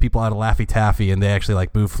make these people out of Laffy Taffy and they actually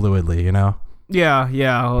like move fluidly, you know? Yeah.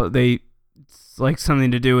 It's like something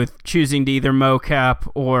to do with choosing to either mocap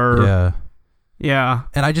or yeah.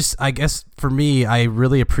 And I guess for me, I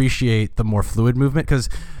really appreciate the more fluid movement because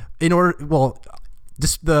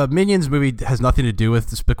the Minions movie has nothing to do with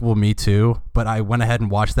Despicable Me 2, but I went ahead and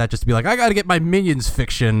watched that just to be like, I got to get my Minions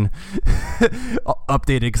fiction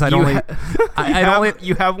updated because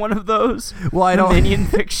you have one of those. Well, I don't Minion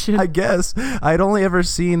fiction. I guess I'd only ever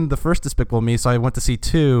seen the first Despicable Me, so I went to see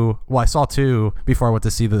 2. Well, I saw 2 before I went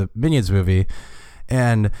to see the Minions movie,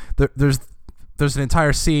 and there's an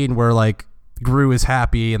entire scene where like Gru is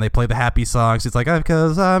happy and they play the happy songs. It's like,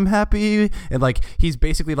 because I'm happy, and like he's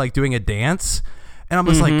basically like doing a dance. And I'm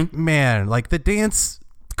just like, man, like the dance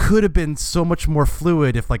could have been so much more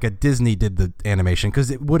fluid if like a Disney did the animation, because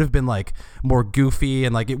it would have been like more goofy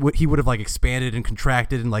and like he would have like expanded and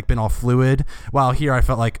contracted and like been all fluid. While here I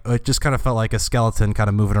felt like it just kind of felt like a skeleton kind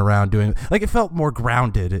of moving around doing, like, it felt more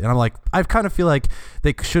grounded. And I'm like, I kind of feel like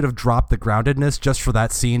they should have dropped the groundedness just for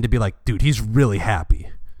that scene to be like, dude, he's really happy.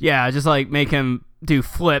 Yeah, just like make him do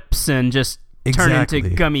flips and just turn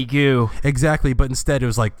into gummy goo. Exactly, but instead it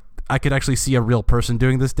was like, I could actually see a real person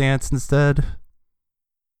doing this dance instead.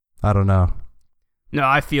 I don't know. No,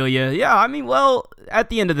 I feel you. Yeah, I mean, well, at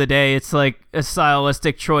the end of the day, it's like a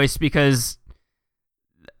stylistic choice because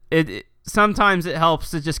sometimes it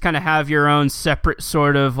helps to just kind of have your own separate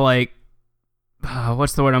sort of like,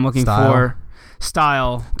 what's the word I'm looking for?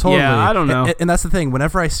 Style. Totally. Yeah, I don't know. And that's the thing.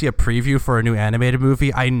 Whenever I see a preview for a new animated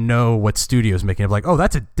movie, I know what studio's making it. Like, oh,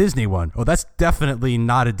 that's a Disney one. Oh, that's definitely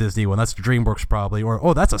not a Disney one. That's DreamWorks probably. Or,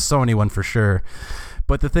 oh, that's a Sony one for sure.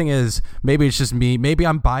 But the thing is, maybe it's just me. Maybe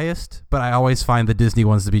I'm biased, but I always find the Disney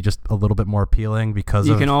ones to be just a little bit more appealing because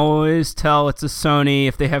you can always tell it's a Sony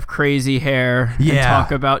if they have crazy hair and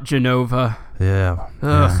talk about Genova. Yeah.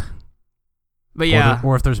 Ugh. But yeah.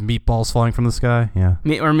 Or if there's meatballs falling from the sky. Yeah.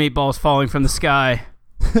 Or meatballs falling from the sky.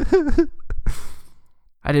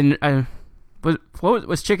 What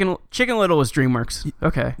was Chicken Little was DreamWorks.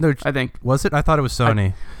 Okay. No, I think. Was it? I thought it was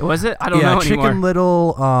Sony. Was it? I don't know anymore. Chicken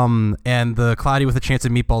Little and the Cloudy with a Chance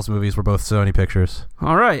of Meatballs movies were both Sony Pictures.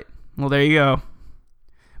 All right. Well, there you go.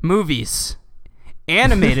 Movies.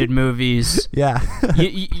 Animated movies. Yeah.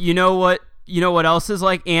 You know what? You know what else is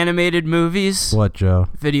like animated movies? What, Joe?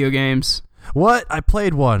 Video games. What? I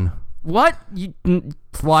played one. What?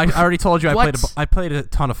 Well, I already told you I played a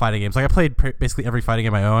ton of fighting games. Like I played basically every fighting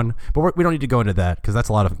game I own, but we don't need to go into that because that's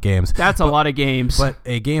a lot of games. A lot of games. But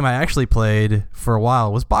a game I actually played for a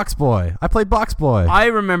while was Box Boy. I played Box Boy. I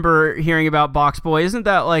remember hearing about Box Boy. Isn't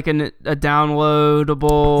that like a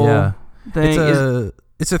downloadable thing?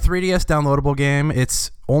 It's a 3DS downloadable game. It's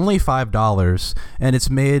only $5, and it's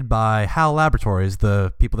made by HAL Laboratories,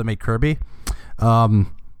 the people that made Kirby.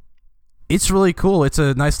 It's really cool. It's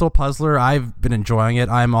a nice little puzzler. I've been enjoying it.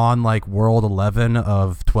 I'm on like world 11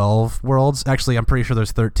 of 12 worlds. Actually, I'm pretty sure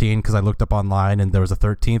there's 13 because I looked up online and there was a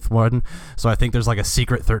 13th one. So I think there's like a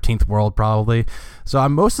secret 13th world probably. So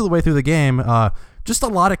I'm most of the way through the game. Just a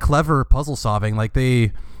lot of clever puzzle solving. Like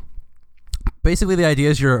basically the idea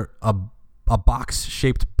is you're a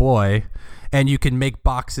box-shaped boy and you can make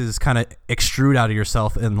boxes kind of extrude out of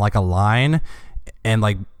yourself in like a line, and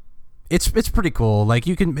like it's pretty cool. Like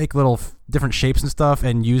you can make little different shapes and stuff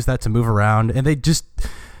and use that to move around, and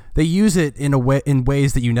they use it in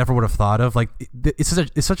ways that you never would have thought of. Like it's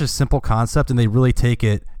such a simple concept, and they really take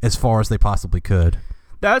it as far as they possibly could.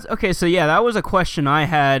 That's okay. So yeah, that was a question I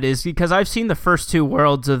had, is because I've seen the first two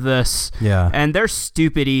worlds of this, and they're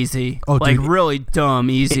stupid easy. Oh, like dude, really dumb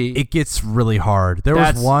easy. It gets really hard. There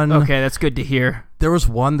was one. Okay, that's good to hear. There was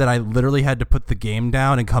one that I literally had to put the game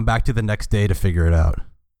down and come back to the next day to figure it out.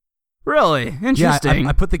 Really? Interesting. Yeah,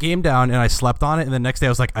 I put the game down and I slept on it, and the next day I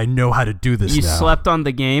was like, I know how to do this now. You slept on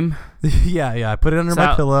the game? Yeah. I put it under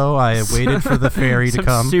my pillow. I waited for the fairy to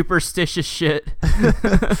come. Superstitious shit.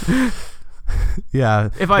 Yeah.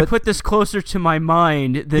 If I put this closer to my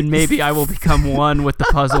mind, then maybe I will become one with the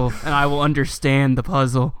puzzle, and I will understand the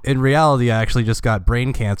puzzle. In reality, I actually just got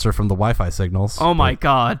brain cancer from the Wi-Fi signals. Oh my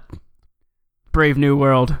God. Brave New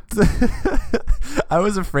World. I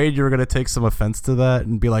was afraid you were going to take some offense to that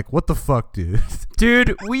and be like, what the fuck, dude?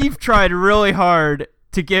 Dude, we've tried really hard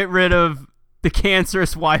to get rid of the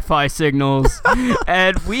cancerous Wi-Fi signals,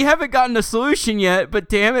 and we haven't gotten a solution yet, but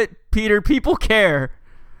damn it, Peter, people care.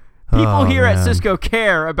 People here at Cisco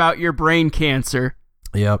care about your brain cancer.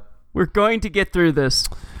 Yep. We're going to get through this.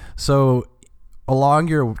 So along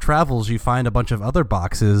your travels, you find a bunch of other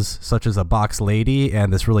boxes, such as a box lady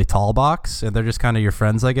and this really tall box, and they're just kind of your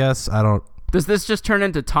friends, I guess. Does this just turn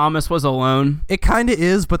into Thomas Was Alone? It kind of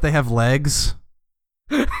is, but they have legs.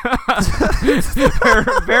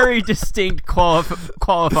 Very distinct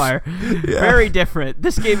qualifier. Yeah. Very different.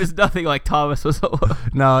 This game is nothing like Thomas Was Alone.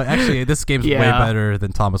 No, actually, this game's way better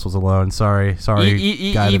than Thomas Was Alone. Sorry,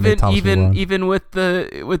 even with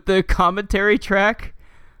the commentary track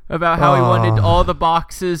about how he wanted all the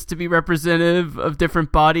boxes to be representative of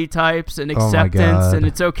different body types and acceptance, and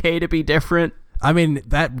it's okay to be different. I mean,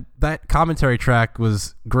 that commentary track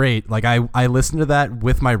was great. Like I listened to that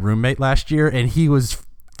with my roommate last year, and he was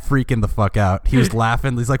freaking the fuck out. He was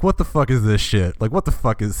laughing. He's like, "What the fuck is this shit? Like, what the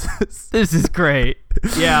fuck is this?" This is great.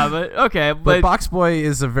 Yeah, but okay. But Box Boy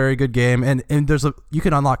is a very good game, and you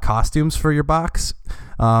can unlock costumes for your box.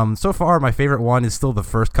 So far, my favorite one is still the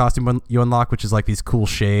first costume you unlock, which is like these cool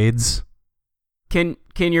shades. Can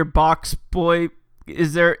your Box Boy?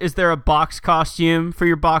 Is there a box costume for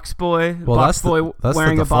your Box Boy? Well, that's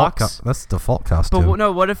wearing a box. That's the default costume. But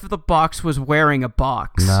no, what if the box was wearing a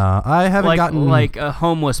box? No, I haven't gotten like a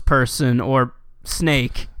homeless person or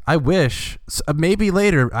Snake. I wish. Maybe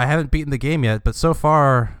later. I haven't beaten the game yet, but so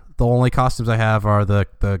far the only costumes I have are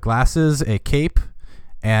the glasses, a cape,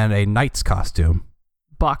 and a knight's costume.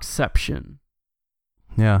 Boxception.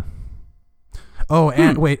 Yeah. Oh,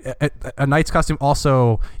 and wait, a knight's costume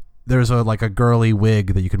also. There's a girly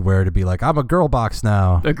wig that you could wear to be like, I'm a girl box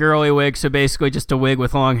now. A girly wig, so basically just a wig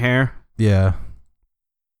with long hair. Yeah.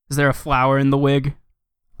 Is there a flower in the wig?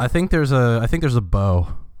 I think there's a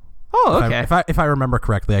bow. Oh, okay. If I remember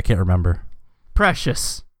correctly, I can't remember.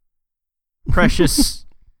 Precious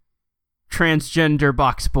transgender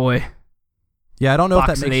box boy. Yeah, I don't know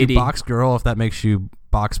box if that makes lady. you box girl, if that makes you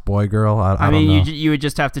box boy girl. I don't know. You would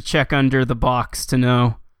just have to check under the box to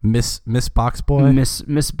know. Miss Box Boy.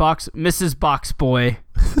 Mrs. Box Boy.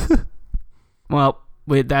 Well,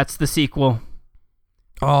 wait, that's the sequel.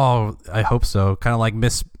 Oh, I hope so. Kind of like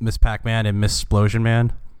Miss Pac-Man and Miss Splosion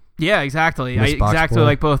Man. Yeah, exactly. Box Boy.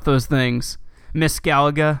 Like both those things. Miss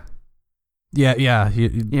Galaga. Yeah.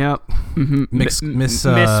 Yep. Mm-hmm. Miss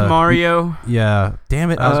Mario. Yeah.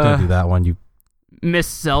 Damn it! I was gonna do that one. You. Miss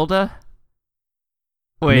Zelda.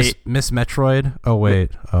 Wait. Miss Metroid. Oh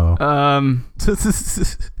wait. Oh.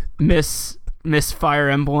 Miss Fire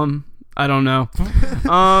Emblem. I don't know.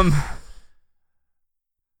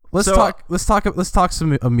 Let's talk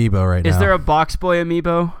some Amiibo right now. Is there a Box Boy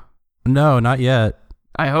Amiibo? No, not yet.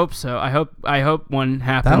 I hope so. I hope one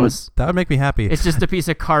happens. That would make me happy. It's just a piece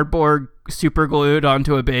of cardboard super glued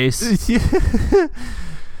onto a base.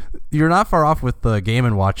 You're not far off with the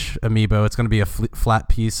Game & Watch Amiibo. It's going to be a flat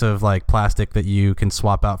piece of like plastic that you can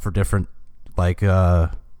swap out for different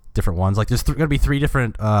different ones. Like there's going to be 3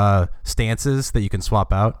 different stances that you can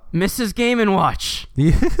swap out. Mrs. Game & Watch.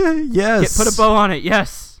 Yes. Put a bow on it.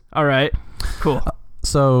 Yes. All right. Cool.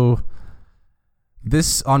 So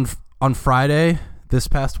this on Friday this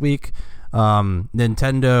past week,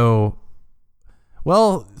 Nintendo.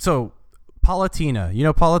 Well, so Palutena. You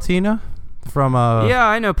know Palutena from Yeah,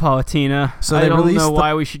 I know Palutena. So I don't know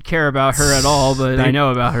why we should care about her at all, but I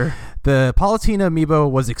know about her. The Palutena Amiibo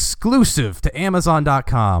was exclusive to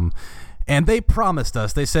Amazon.com. And they promised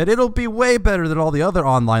us. They said it'll be way better than all the other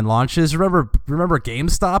online launches. Remember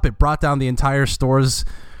GameStop? It brought down the entire store's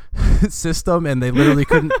system, and they literally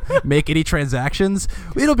couldn't make any transactions.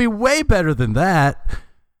 It'll be way better than that.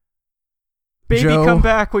 Baby, Joe, come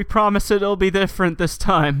back. We promise it'll be different this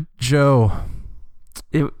time. Joe,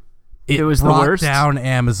 it was the worst. Down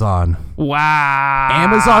Amazon. Wow.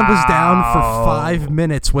 Amazon was down for 5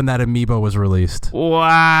 minutes when that Amiibo was released.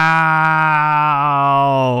 Wow.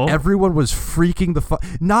 Everyone was freaking the fuck.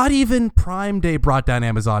 Not even Prime Day brought down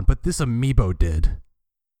Amazon, but this Amiibo did.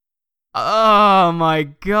 Oh my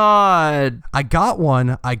god. I got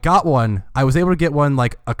one. I was able to get one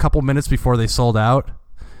like a couple minutes before they sold out,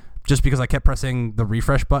 just because I kept pressing the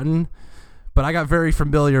refresh button. But I got very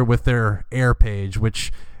familiar with their Air page,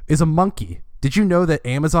 which is a monkey. Did you know that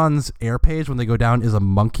Amazon's Air page, when they go down, is a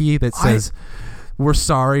monkey that says, "We're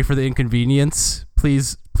sorry for the inconvenience.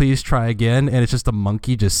 Please try again." And it's just a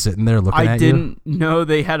monkey just sitting there looking at you. I didn't know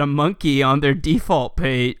they had a monkey on their default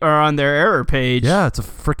page or on their error page. Yeah, it's a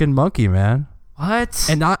freaking monkey, man. What?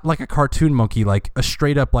 And not like a cartoon monkey, like a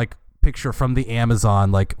straight up like picture from the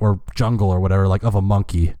Amazon, like, or jungle or whatever, like of a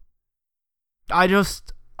monkey.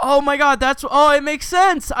 Oh my god, it makes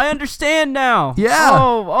sense. I understand now. Yeah.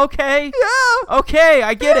 Oh, okay. Yeah. Okay,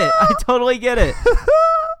 I get it. I totally get it.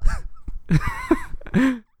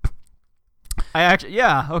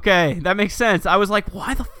 Okay, that makes sense. I was like,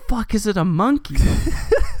 why the fuck is it a monkey?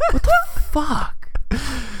 What the fuck?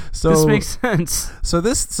 So this makes sense.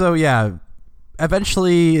 So yeah,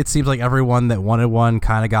 eventually it seems like everyone that wanted one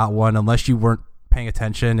kind of got one, unless you weren't paying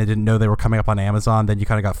attention and didn't know they were coming up on Amazon. Then you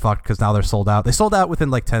kind of got fucked because now they're sold out. They sold out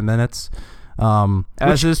within like 10 minutes.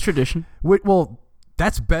 As is tradition. Well,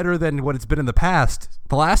 that's better than what it's been in the past.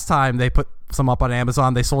 The last time they put some up on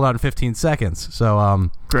Amazon, they sold out in 15 seconds. So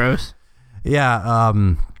gross. Yeah.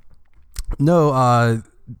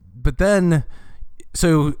 But then,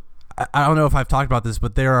 so I don't know if I've talked about this,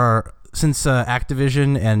 but since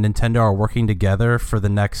Activision and Nintendo are working together for the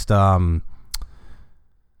next Skylanders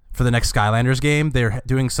game, they're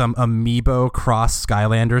doing some Amiibo cross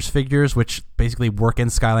Skylanders figures, which basically work in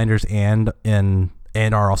Skylanders and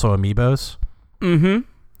are also Amiibos.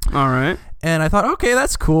 Mm-hmm. All right. And I thought, okay,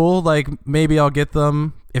 that's cool. Like, maybe I'll get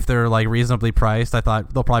them if they're like reasonably priced. I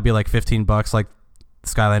thought they'll probably be like $15, like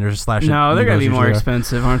Skylanders / No, they're gonna be more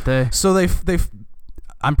expensive, aren't they? So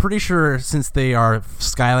I'm pretty sure, since they are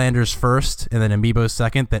Skylanders first and then Amiibos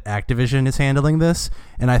second, that Activision is handling this.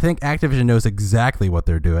 And I think Activision knows exactly what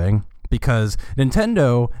they're doing, because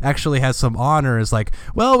Nintendo actually has some honors. Like,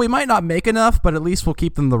 well, we might not make enough, but at least we'll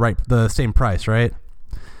keep them the same price, right?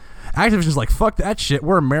 Activision's like, fuck that shit.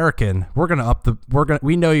 We're American.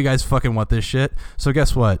 We know you guys fucking want this shit. So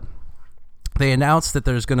guess what? They announced that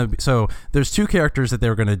there's 2 characters that they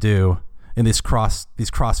were gonna do in these cross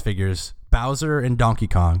figures. Bowser and Donkey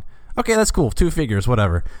Kong. Okay, that's cool. 2 figures,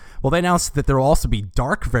 whatever. Well, they announced that there will also be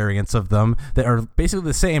dark variants of them that are basically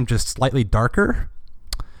the same, just slightly darker.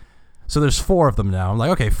 So there's 4 of them now. I'm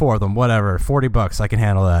like, okay, 4 of them, whatever. $40, I can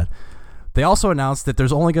handle that. They also announced that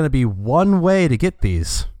there's only going to be one way to get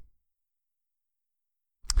these.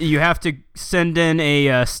 You have to send in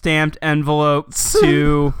a stamped envelope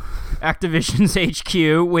to Activision's HQ.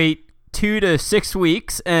 Wait, 2 to 6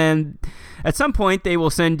 weeks, and at some point they will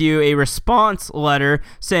send you a response letter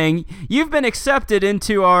saying you've been accepted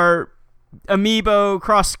into our Amiibo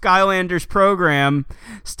Cross Skylanders program.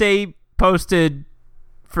 Stay posted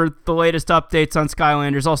for the latest updates on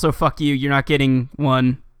Skylanders. Also, fuck you, you're not getting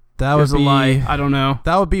one. That would be a lie. I don't know.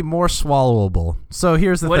 That would be more swallowable. So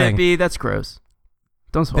here's the thing. Would it be? That's gross.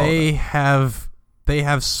 Don't swallow that. They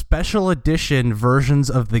have special edition versions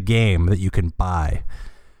of the game that you can buy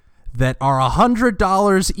that are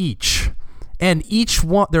 $100 each, and each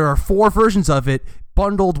one, there are 4 versions of it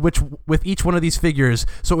bundled with each one of these figures.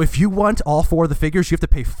 So if you want all 4 of the figures, you have to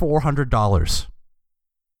pay $400.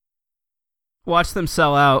 Watch them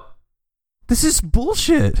sell out. This is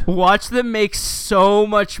bullshit. Watch them make so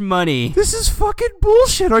much money. This is fucking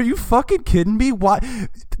bullshit. Are you fucking kidding me? Why?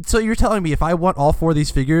 So you're telling me if I want all 4 of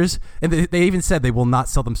these figures, and they even said they will not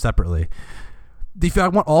sell them separately. If I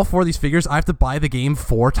want all 4 of these figures, I have to buy the game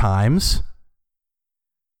 4 times?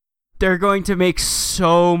 They're going to make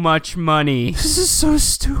so much money. This is so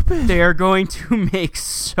stupid. They are going to make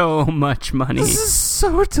so much money. This is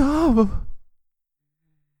so dumb.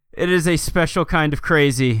 It is a special kind of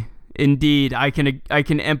crazy. Indeed, I can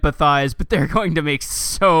empathize, but they're going to make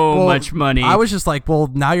so much money. I was just like, well,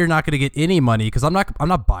 now you're not going to get any money because I'm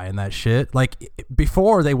not buying that shit. Like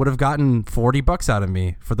before, they would have gotten $40 out of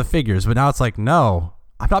me for the figures, but now it's like, no,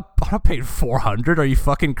 I'm not paying $400. Are you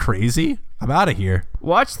fucking crazy? I'm out of here.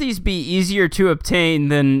 Watch these be easier to obtain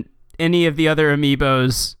than any of the other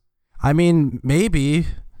amiibos. I mean, maybe,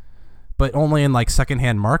 but only in like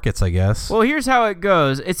secondhand markets, I guess. Well, here's how it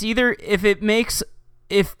goes. It's either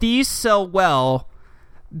if these sell well,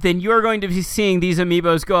 then you're going to be seeing these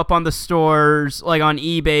amiibos go up on the stores, like on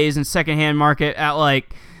eBay's and secondhand market at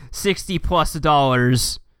like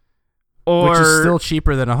 $60+, which is still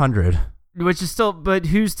cheaper than $100. Which is still, but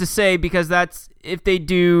who's to say? Because that's, if they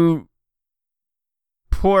do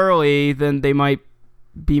poorly, then they might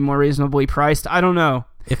be more reasonably priced. I don't know.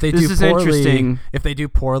 If they this do is poorly, interesting. If they do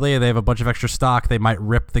poorly and they have a bunch of extra stock, they might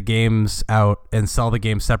rip the games out and sell the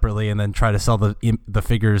games separately, and then try to sell the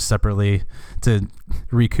figures separately to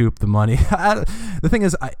recoup the money. The thing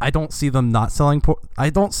is, I don't see them not selling.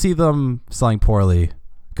 I don't see them selling poorly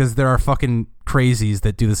because there are fucking crazies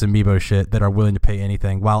that do this amiibo shit that are willing to pay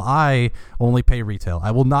anything, while I only pay retail.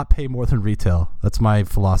 I will not pay more than retail. That's my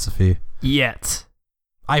philosophy. Yet.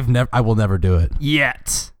 I will never do it.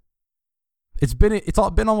 Yet. It's been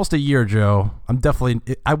almost a year, Joe. I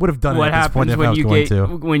would have done it at this point if I was going to.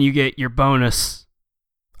 When you get your bonus?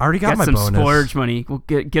 I already got my some bonus. Splurge money. We'll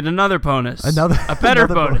get another bonus. A better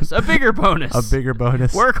bonus. A bigger bonus. A bigger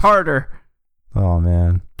bonus. Work harder. Oh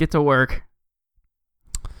man. Get to work.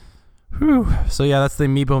 Whew. So yeah, that's the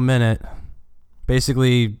Amiibo Minute.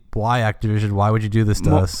 Basically, why Activision? Why would you do this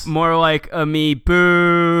to us? More like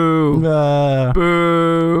boo.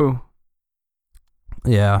 Boo.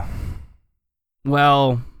 Yeah.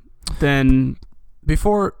 Well, then...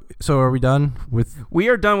 So are we done with... We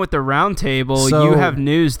are done with the roundtable. So, you have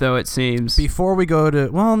news, though, it seems. Before we go to...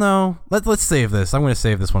 Well, no. Let's save this. I'm going to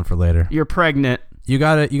save this one for later. You're pregnant. You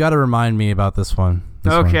gotta remind me about this one.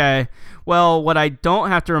 Okay. Well, what I don't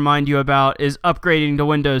have to remind you about is upgrading to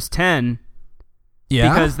Windows 10.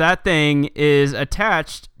 Yeah? Because that thing is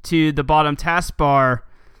attached to the bottom taskbar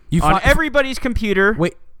on everybody's computer.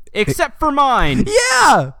 Wait. Except for mine.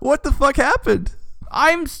 Yeah! What the fuck happened?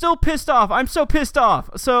 I'm still pissed off. I'm so pissed off.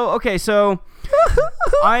 So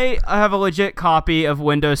I have a legit copy of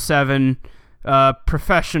Windows 7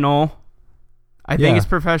 Professional. I think it's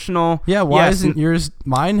Professional. Yeah, why isn't yours?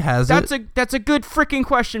 Mine has it. That's a good freaking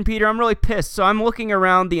question, Peter. I'm really pissed. So I'm looking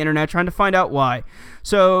around the internet trying to find out why.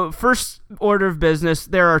 So first order of business,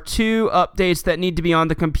 there are 2 updates that need to be on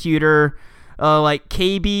the computer. Like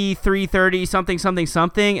KB 330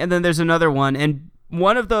 something, and then there's another one, and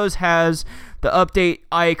one of those has the update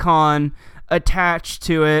icon attached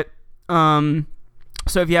to it.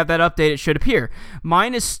 So if you have that update, it should appear.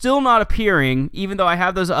 Mine is still not appearing, even though I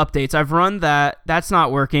have those updates. I've run that. That's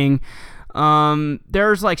not working.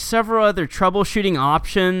 There's like several other troubleshooting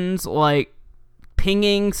options, like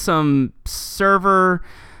pinging some server,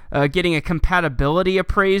 getting a compatibility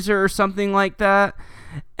appraiser or something like that.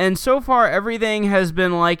 And so far, everything has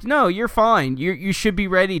been like, no, you're fine. You should be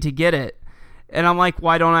ready to get it. And I'm like,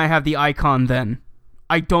 why don't I have the icon then?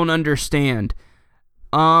 I don't understand.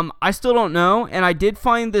 I still don't know. And I did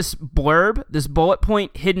find this blurb, this bullet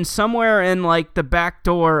point hidden somewhere in like the back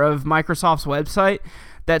door of Microsoft's website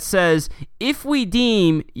that says, if we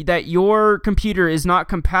deem that your computer is not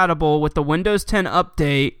compatible with the Windows 10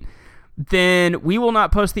 update, then we will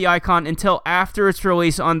not post the icon until after its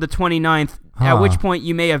release on the 29th at which point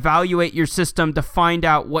you may evaluate your system to find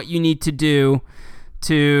out what you need to do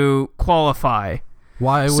to qualify.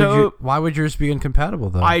 Why would yours be incompatible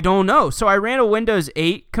though? I don't know. So I ran a Windows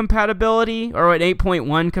 8 compatibility or an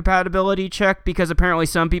 8.1 compatibility check because apparently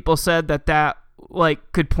some people said that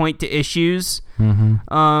like could point to issues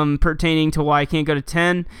pertaining to why I can't go to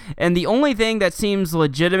 10. And the only thing that seems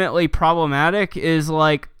legitimately problematic is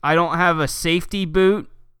like I don't have a safety boot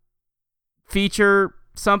feature.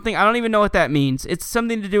 Something I don't even know what that means. It's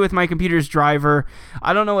something to do with my computer's driver.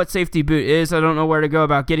 I don't know what safety boot is. I don't know where to go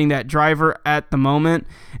about getting that driver at the moment,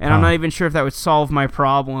 and I'm not even sure if that would solve my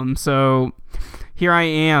problem. So here I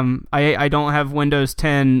am. I don't have Windows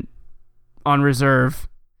 10 on reserve,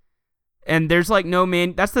 and there's like no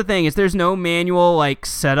that's the thing, is there's no manual like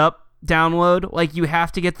setup download. Like you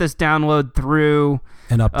have to get this download through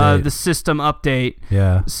an update, the system update.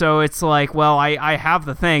 Yeah. So it's like, well, I have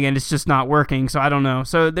the thing and it's just not working. So I don't know.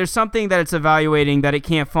 So there's something that it's evaluating that it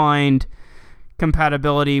can't find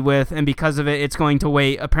compatibility with, and because of it, it's going to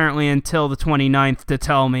wait apparently until the 29th to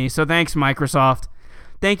tell me. So thanks, Microsoft.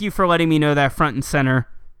 Thank you for letting me know that front and center.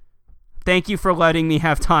 Thank you for letting me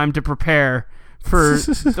have time to prepare for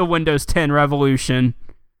the Windows 10 revolution.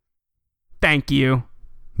 Thank you.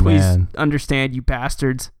 Please understand, you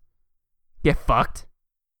bastards. Get fucked.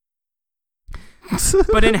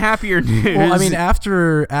 But in happier news, well, I mean,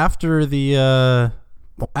 after it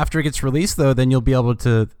gets released, though, then you'll be able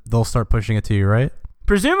to. They'll start pushing it to you, right?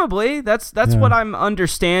 Presumably, that's what I'm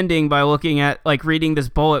understanding by looking at like reading this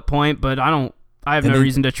bullet point. But I have no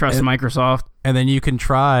reason to trust Microsoft. And then you can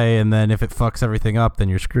try, and then if it fucks everything up, then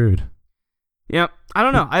you're screwed. Yep. I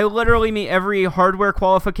don't know. I literally meet every hardware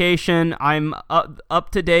qualification. I'm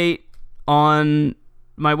up to date on.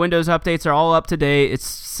 My Windows updates are all up to date.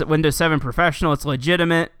 It's Windows 7 Professional. It's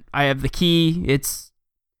legitimate. I have the key. It's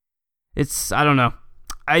I don't know.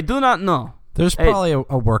 I do not know. There's probably a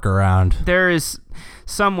workaround. There is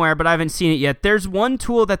somewhere, but I haven't seen it yet. There's one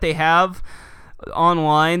tool that they have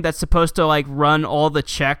online that's supposed to like run all the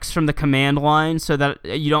checks from the command line so that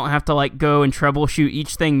you don't have to like go and troubleshoot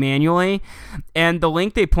each thing manually. And the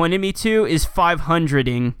link they pointed me to is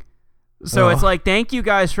 500ing. So it's like, thank you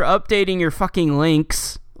guys for updating your fucking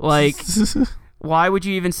links. Like, why would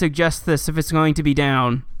you even suggest this if it's going to be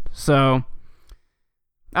down? So,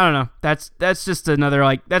 I don't know. That's just another,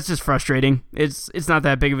 like, that's just frustrating. It's not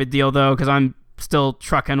that big of a deal, though, because I'm still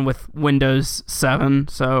trucking with Windows 7.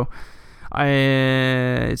 So,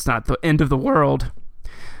 it's not the end of the world.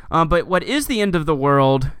 But what is the end of the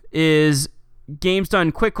world is games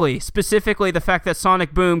done quickly, specifically the fact that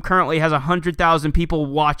Sonic Boom currently has 100,000 people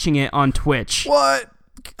watching it on Twitch. What?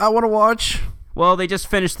 I want to watch. Well, they just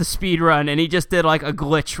finished the speed run, and he just did like a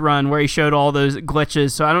glitch run where he showed all those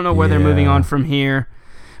glitches, so I don't know where they're moving on from here.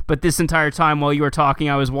 But this entire time while you were talking,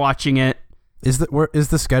 I was watching it. Is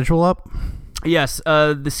the schedule up? Yes,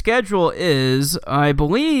 the schedule is, I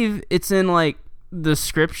believe it's in like the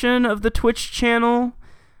description of the Twitch channel.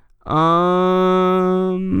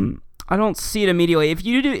 I don't see it immediately. If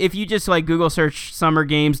you just like Google search Summer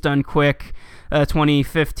Games Done Quick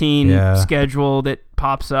 2015 schedule, that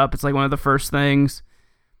pops up. It's like one of the first things.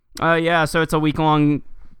 So it's a week-long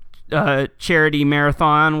charity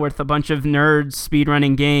marathon with a bunch of nerds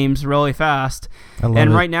speedrunning games really fast.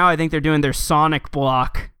 Right now I think they're doing their Sonic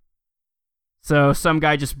block. So some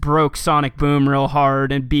guy just broke Sonic Boom real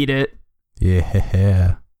hard and beat it.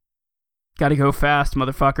 Yeah. Gotta go fast,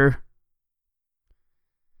 motherfucker.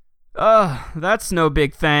 That's no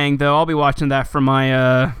big thing, though. I'll be watching that from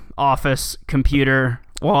my office computer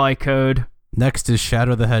while I code. Next is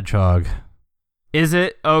Shadow the Hedgehog. Is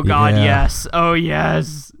it? Oh, God, yes. Oh,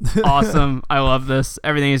 yes. Awesome. I love this.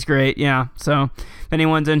 Everything is great. Yeah. So if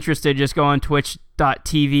anyone's interested, just go on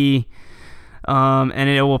twitch.tv, and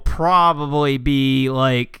it will probably be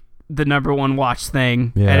like the number one watch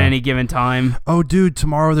thing at any given time. Oh, dude,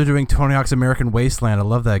 tomorrow they're doing Tony Hawk's American Wasteland. I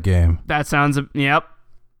love that game. That sounds... Yep.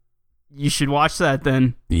 You should watch that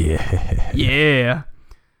then. Yeah. Yeah.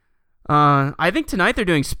 I think tonight they're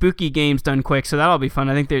doing spooky games done quick, so that'll be fun.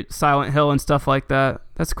 I think they're Silent Hill and stuff like that.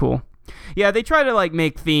 That's cool. Yeah, they try to like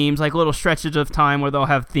make themes, like little stretches of time where they'll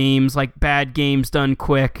have themes, like bad games done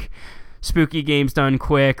quick, spooky games done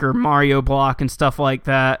quick, or Mario Block and stuff like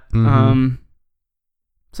that. Mm-hmm.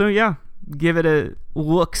 So yeah, give it a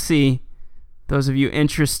look-see. Those of you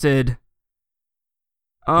interested.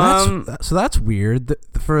 That's weird.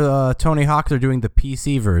 For Tony Hawk, they're doing the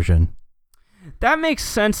PC version. That makes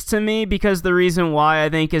sense to me, because the reason why I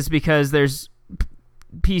think is because there's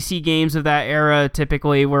PC games of that era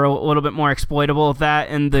typically were a little bit more exploitable of that,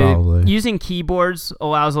 and using keyboards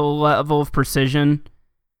allows a level of precision.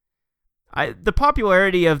 the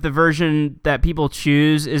popularity of the version that people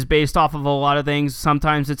choose is based off of a lot of things.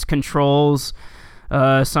 Sometimes it's controls,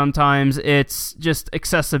 sometimes it's just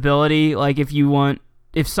accessibility. Like if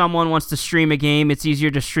someone wants to stream a game, it's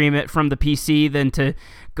easier to stream it from the PC than to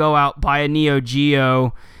go out, buy a Neo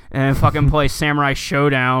Geo and fucking play Samurai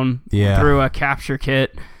Showdown through a capture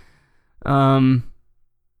kit. So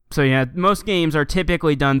yeah, most games are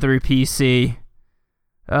typically done through PC.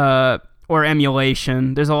 Or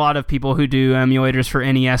emulation. There's a lot of people who do emulators for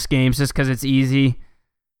NES games just because it's easy.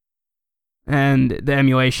 And the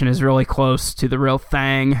emulation is really close to the real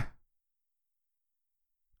thing.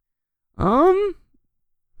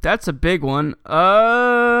 That's a big one.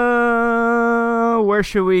 Where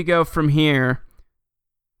should we go from here?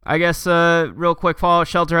 I guess, real quick, Fallout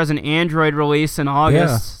Shelter has an Android release in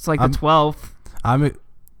August. Yeah, it's like the 12th.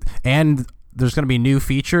 And there's going to be new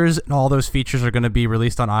features, and all those features are going to be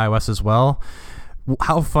released on iOS as well.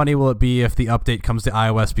 How funny will it be if the update comes to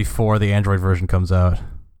iOS before the Android version comes out?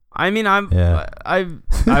 I mean, I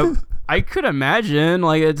could imagine.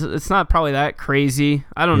 Like, it's not probably that crazy.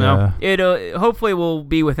 I don't know. It hopefully will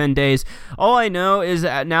be within days. All I know is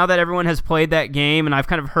that now that everyone has played that game, and I've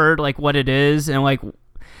kind of heard like what it is and like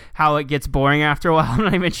how it gets boring after a while, I'm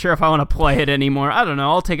not even sure if I want to play it anymore. I don't know.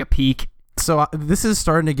 I'll take a peek. So this is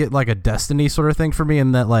starting to get like a Destiny sort of thing for me,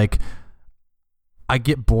 in that like I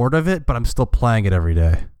get bored of it, but I'm still playing it every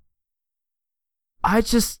day. I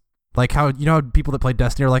just like how people that play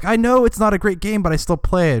Destiny are like, I know it's not a great game, but I still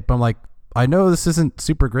play it. But I'm like, I know this isn't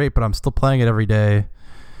super great, but I'm still playing it every day,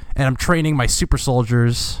 and I'm training my super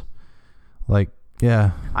soldiers. Like,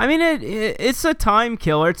 yeah. I mean, it's a time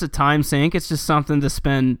killer. It's a time sink. It's just something to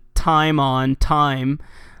spend time on. Time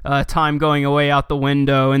going away out the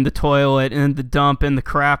window, in the toilet, in the dump, in the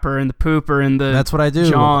crapper, in the pooper, in the That's what I do.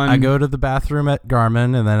 John. I go to the bathroom at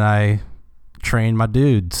Garmin, and then I train my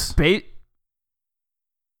dudes.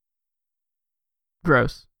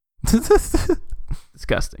 Gross.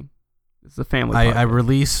 Disgusting. It's a family I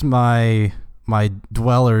release my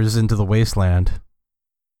dwellers into the wasteland.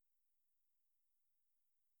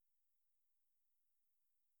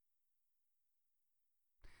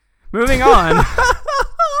 Moving on.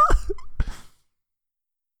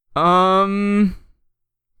 I'll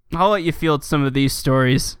let you field some of these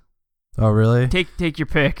stories. Oh, really? Take your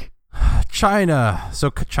pick. China. So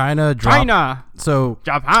China dropped... China. So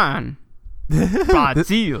Japan.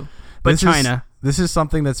 Brazil. But China. This is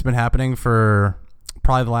something that's been happening for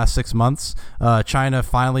probably the last 6 months. China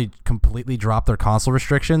finally completely dropped their console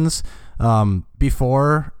restrictions.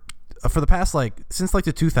 For the past, since the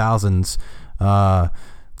 2000s,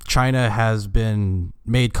 China has been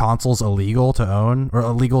made consoles illegal to own or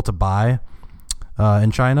illegal to buy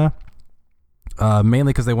in China,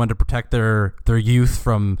 mainly because they wanted to protect their youth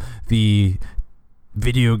from the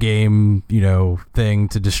video game thing.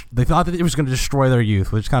 They thought that it was going to destroy their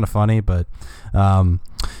youth, which is kind of funny, but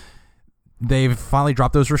they've finally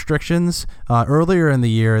dropped those restrictions. Earlier in the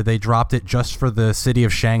year, they dropped it just for the city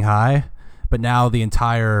of Shanghai, but now the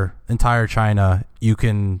entire China you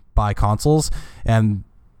can buy consoles. And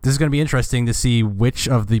this is going to be interesting to see which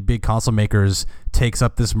of the big console makers takes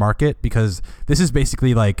up this market, because this is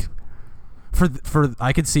basically I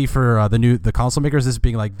could see for the console makers this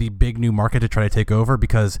being like the big new market to try to take over,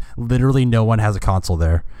 because literally no one has a console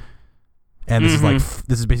there. And this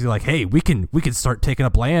is basically like, hey, we can start taking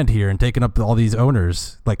up land here and taking up all these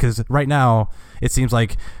owners. Because right now it seems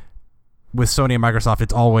like with Sony and Microsoft,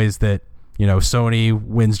 it's always that Sony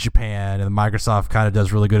wins Japan and Microsoft kind of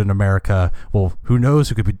does really good in America. Well, who knows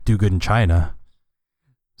who could do good in China?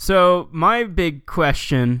 So my big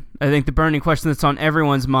question, I think the burning question that's on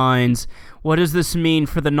everyone's minds, what does this mean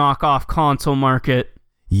for the knockoff console market?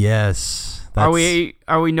 Yes. Are we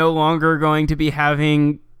no longer going to be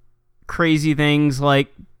having crazy things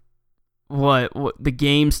like what the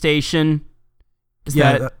Game Station?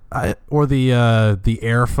 Or the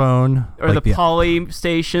Airphone, or the Poly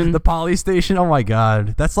Station. The Poly Station. Oh my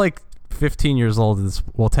God, that's 15 years old.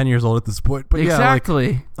 10 years old at this point. But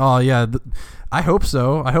exactly. I hope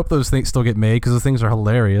so. I hope those things still get made, because those things are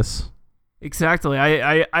hilarious. Exactly.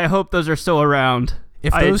 I hope those are still around.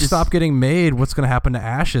 If those stop getting made, what's going to happen to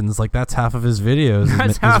Ashens? That's half of his videos.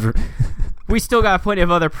 That's half. We still got plenty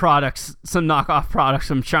of other products, some knockoff products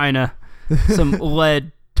from China, some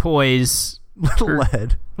lead toys.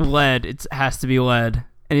 Lead. It has to be lead.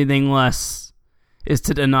 Anything less is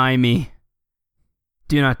to deny me.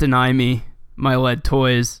 Do not deny me my lead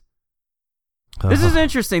toys. This is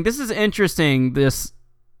interesting. This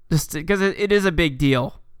because it is a big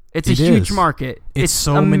deal. It's a huge market. It's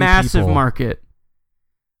so a massive market.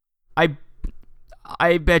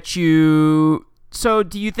 I bet you So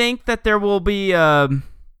do you think that there will be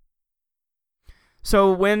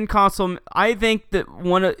so when console, I think that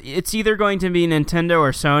it's either going to be Nintendo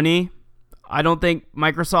or Sony. I don't think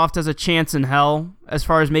Microsoft has a chance in hell as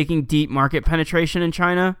far as making deep market penetration in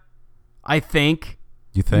China. I think.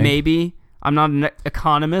 You think? Maybe. I'm not an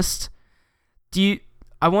economist.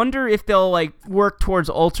 I wonder if they'll like work towards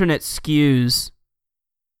alternate SKUs.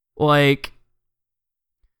 Like,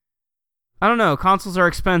 I don't know, consoles are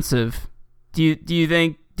expensive. Do you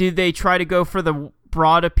think, do they try to go for the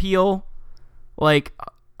broad appeal? Like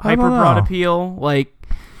hyper broad appeal? Like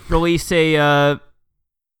release release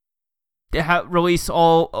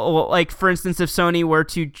all, like for instance, if Sony were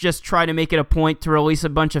to just try to make it a point to release a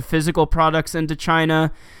bunch of physical products into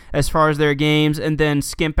China as far as their games and then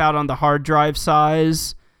skimp out on the hard drive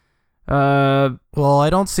size. Well, I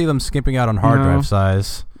don't see them skimping out on hard drive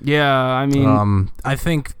size. Yeah, I mean, I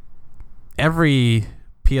think every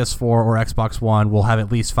PS4 or Xbox One will have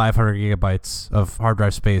at least 500 gigabytes of hard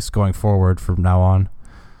drive space going forward from now on.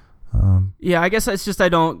 Yeah, I guess it's just I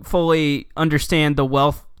don't fully understand the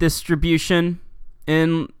wealth distribution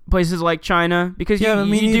in places like China, because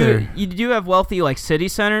you do have wealthy like city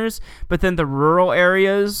centers, but then the rural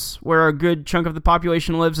areas where a good chunk of the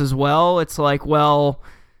population lives as well, it's like, well,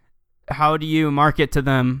 how do you market to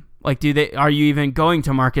them? Like, are you even going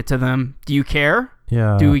to market to them? Do you care?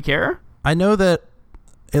 Yeah. Do we care? I know that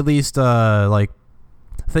at least like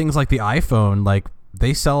things like the iPhone, like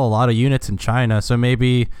they sell a lot of units in China, so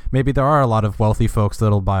maybe there are a lot of wealthy folks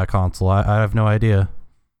that'll buy a console. I have no idea.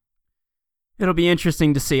 It'll be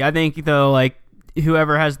interesting to see. I think though, like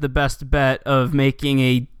whoever has the best bet of making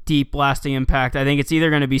a deep lasting impact, I think it's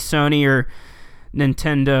either going to be Sony or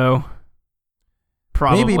Nintendo.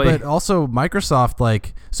 Probably. Maybe, but also Microsoft,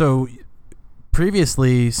 like, so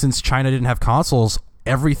previously, since China didn't have consoles,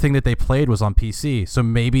 everything that they played was on PC. So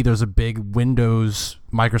maybe there's a big Windows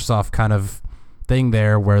Microsoft kind of thing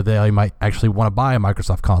there where they might actually want to buy a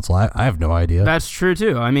Microsoft console. I have no idea. That's true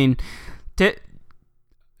too. I mean,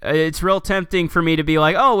 it's real tempting for me to be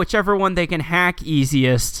like, oh, whichever one they can hack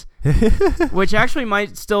easiest, which actually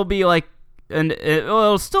might still be like,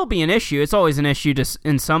 it'll still be an issue. It's always an issue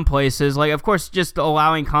in some places. Like, of course, just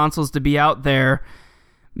allowing consoles to be out there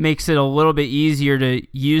makes it a little bit easier to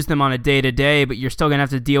use them on a day-to-day, but you're still going to have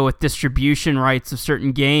to deal with distribution rights of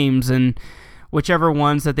certain games, and whichever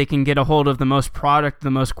ones that they can get a hold of the most product the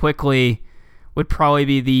most quickly would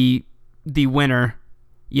probably be the winner,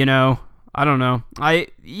 you know? I don't know.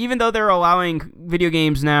 Even though they're allowing video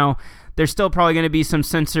games now, there's still probably going to be some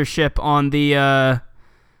censorship on the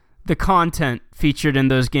content featured in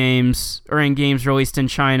those games or in games released in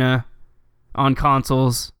China on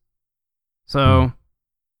consoles. So,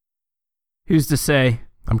 who's to say?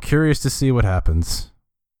 I'm curious to see what happens.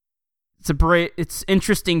 It's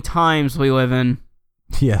interesting times we live in.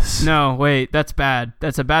 Yes. No, wait, that's bad.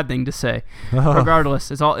 That's a bad thing to say.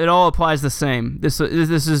 Regardless, it all applies the same. This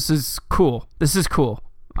is cool. This is cool.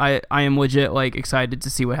 I am legit like excited to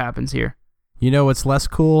see what happens here. You know what's less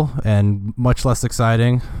cool and much less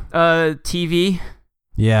exciting? TV.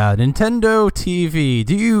 Yeah, Nintendo TV.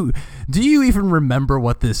 Do you even remember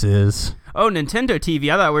what this is? Oh, Nintendo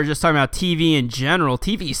TV. I thought we were just talking about TV in general.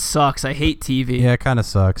 TV sucks. I hate TV. Yeah, it kind of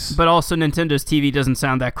sucks. But also Nintendo's TV doesn't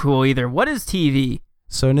sound that cool either. What is TV?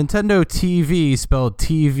 So Nintendo TV, spelled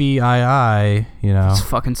TVII, you know. It's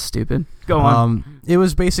fucking stupid. Go on. It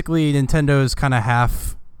was basically Nintendo's kind of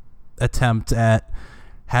half attempt at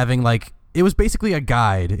having like, it was basically a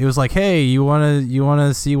guide. It was like, hey, you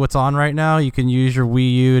wanna see what's on right now? You can use your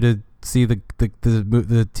Wii U to see the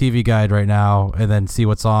TV guide right now, and then see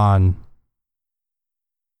what's on.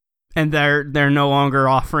 And they're no longer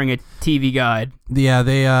offering a TV guide. Yeah,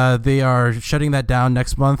 they are shutting that down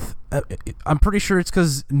next month. I'm pretty sure it's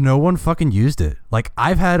because no one fucking used it. Like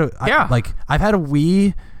I've had a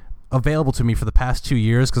Wii available to me for the past 2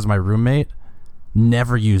 years because my roommate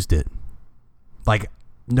never used it. Like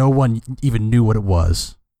no one even knew what it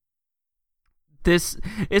was. It's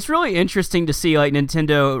really interesting to see like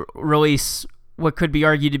Nintendo release what could be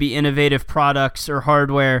argued to be innovative products or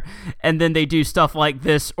hardware, and then they do stuff like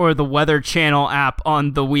this or the Weather Channel app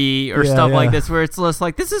on the Wii or stuff like this, where it's less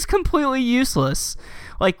like, this is completely useless.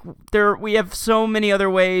 Like we have so many other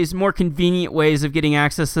ways, more convenient ways of getting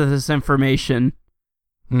access to this information.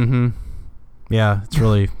 Mm-hmm. Yeah,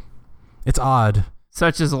 it's odd.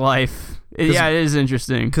 Such is life. It is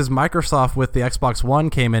interesting. Because Microsoft with the Xbox One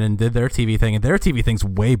came in and did their TV thing, and their TV thing's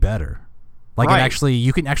way better. Like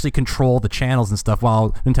you can actually control the channels and stuff,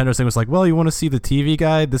 while Nintendo's thing was like, well, you want to see the TV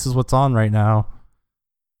guide? This is what's on right now.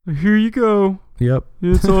 Here you go. Yep.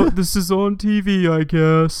 This is on TV, I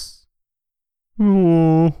guess.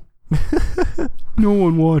 Oh. No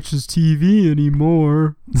one watches TV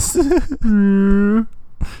anymore.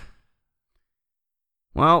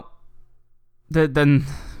 Well, then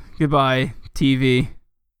goodbye, TV.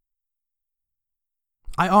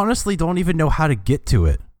 I honestly don't even know how to get to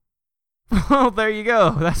it. Well, there you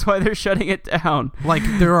go. That's why they're shutting it down. Like,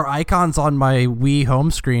 there are icons on my Wii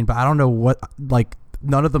home screen, but I don't know what, like,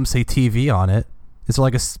 none of them say TV on it. Is there,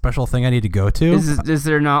 like, a special thing I need to go to? Is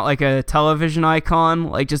there not, like, a television icon?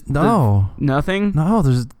 Like, just nothing? No,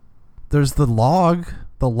 there's the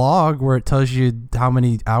log where it tells you how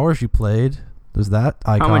many hours you played. There's that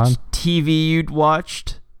icon. How much TV you'd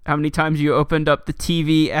watched? How many times you opened up the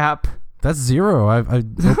TV app? That's 0. I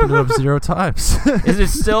opened it up 0 times. Is it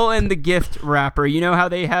still in the gift wrapper? You know how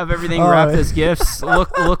they have everything wrapped as gifts?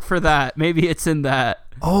 Look for that. Maybe it's in that.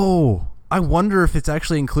 Oh, I wonder if it's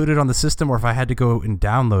actually included on the system or if I had to go and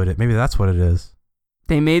download it. Maybe that's what it is.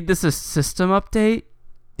 They made this a system update?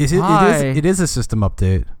 Is it? Why? It is a system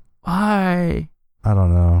update. Why? I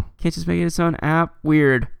don't know. Can't just make it its own app?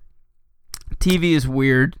 Weird. TV is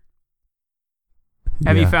weird.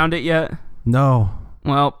 Have you found it yet? No.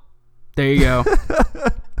 Well, there you go.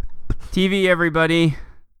 TV, everybody.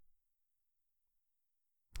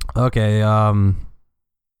 Okay.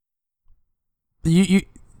 You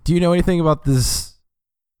do you know anything about this?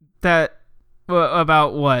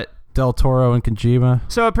 About what? Del Toro and Kojima?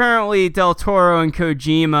 So apparently Del Toro and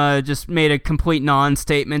Kojima just made a complete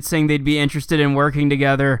non-statement saying they'd be interested in working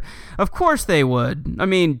together. Of course they would. I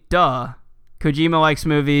mean, duh. Kojima likes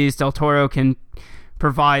movies. Del Toro can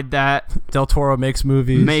provide that. Del Toro makes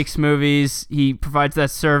movies. He provides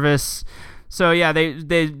that service. So yeah,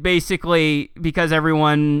 they basically, because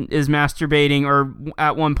everyone is masturbating or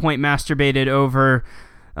at one point masturbated over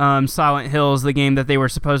Silent Hills, the game that they were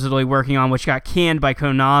supposedly working on, which got canned by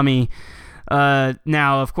Konami.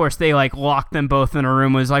 Now, of course, they like locked them both in a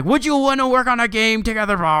room. Was like, would you want to work on a game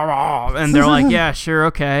together? And they're like, yeah, sure,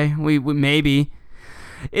 okay, we maybe.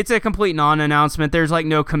 It's a complete non-announcement. There's like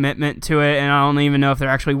no commitment to it, and I don't even know if they're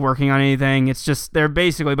actually working on anything. It's just they're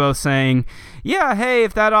basically both saying, yeah, hey,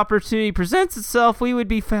 if that opportunity presents itself, we would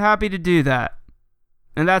be happy to do that.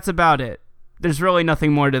 And that's about it. There's really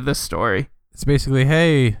nothing more to this story. It's basically,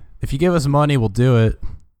 hey, if you give us money, we'll do it.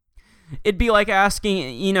 It'd be like asking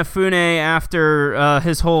Inafune after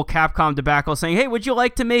his whole Capcom debacle, saying, hey, would you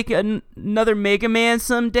like to make another Mega Man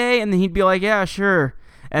someday? And then he'd be like, yeah, sure.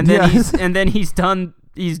 And then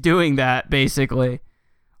he's doing that, basically.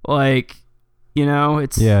 Like,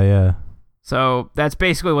 it's... Yeah. So that's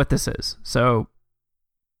basically what this is. So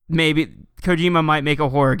maybe Kojima might make a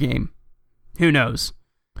horror game. Who knows?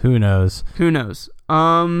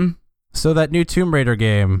 So that new Tomb Raider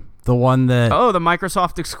game, the one that... Oh, the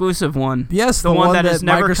Microsoft exclusive one. Yes, the one that is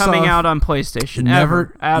never coming out on PlayStation.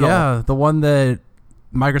 Never at all. Yeah, the one that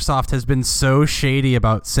Microsoft has been so shady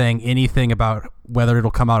about saying anything about whether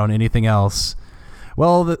it'll come out on anything else.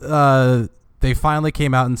 Well, they finally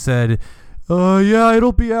came out and said, yeah,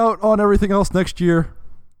 it'll be out on everything else next year.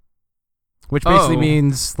 Which basically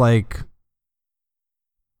means, like...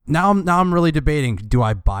 Now I'm really debating, do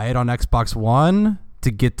I buy it on Xbox One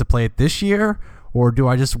to get to play it this year, or do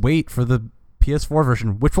I just wait for the PS4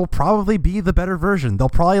 version, which will probably be the better version? They'll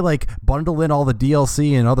probably like bundle in all the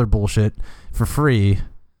DLC and other bullshit for free.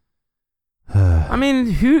 I mean,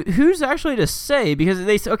 who's actually to say? Because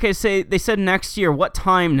they said next year. What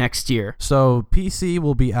time next year? So PC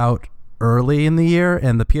will be out early in the year,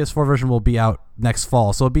 and the PS4 version will be out next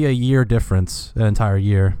fall. So it'll be a year difference, an entire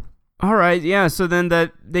year. All right, yeah. So then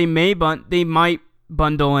that they might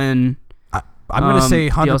bundle in. I'm going to say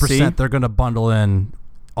 100% DLC. They're going to bundle in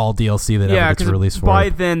all DLC that ever gets released for by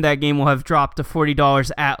it. then that game will have dropped to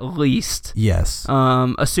 $40 at least. Yes.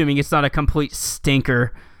 Assuming it's not a complete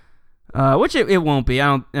stinker, which it won't be.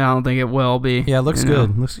 I don't think it will be. Yeah, it looks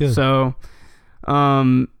good. Looks good. So,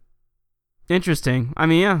 interesting. I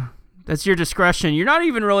mean, yeah, that's your discretion. You're not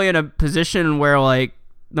even really in a position where like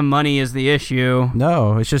the money is the issue.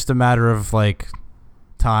 No, it's just a matter of like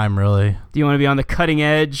time, really. Do you want to be on the cutting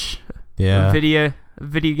edge? Yeah. Video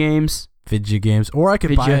games. Or I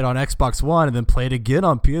could buy it on Xbox One and then play it again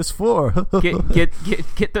on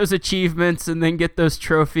PS4. get those achievements and then get those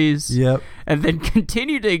trophies. Yep. And then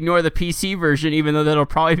continue to ignore the PC version, even though that'll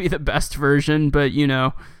probably be the best version. But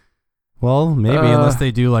well, maybe unless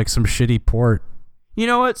they do like some shitty port. You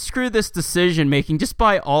know what? Screw this decision making. Just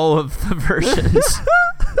buy all of the versions.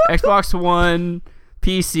 Xbox One,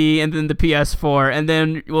 PC, and then the PS4, and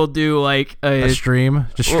then we'll do like a stream.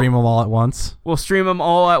 Just stream them all at once. We'll stream them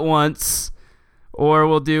all at once, or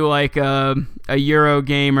we'll do like a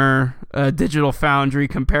Eurogamer, Digital Foundry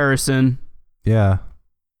comparison. Yeah.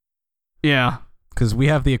 Because we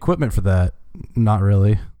have the equipment for that. Not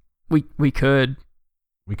really. We could.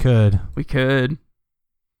 We could.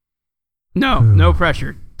 No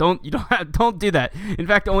pressure. Don't do that. In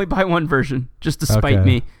fact, only buy one version just to spite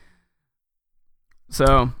me.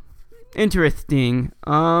 So, interesting.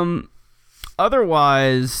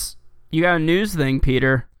 Otherwise, you got a news thing,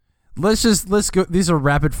 Peter. Let's go. These are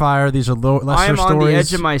rapid fire. These are lesser stories. I'm on the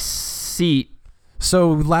edge of my seat.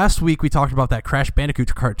 So last week we talked about that Crash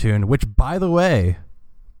Bandicoot cartoon, which by the way,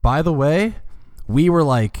 we were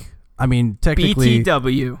like, I mean, technically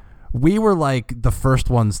BTW. We were like the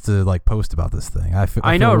first ones to like post about this thing.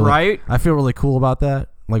 I know, really, right? I feel really cool about that.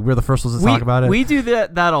 Like we're the first ones to talk about it. We do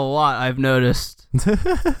that a lot, I've noticed.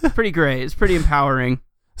 It's pretty great. It's pretty empowering.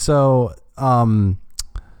 So,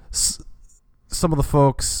 some of the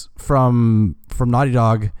folks from Naughty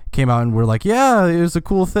Dog came out and were like, yeah, it was a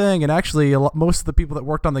cool thing. And actually, most of the people that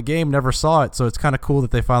worked on the game never saw it. So it's kind of cool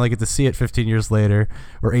that they finally get to see it 15 years later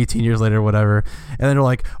or 18 years later or whatever. And then they're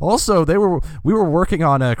like, also, we were working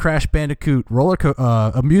on a Crash Bandicoot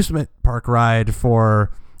amusement park ride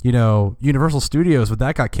for, Universal Studios, but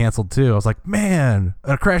that got canceled too. I was like, man,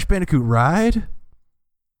 a Crash Bandicoot ride?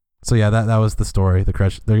 So yeah, that was the story.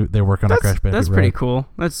 They're working on a Crash Bandicoot. That's pretty cool.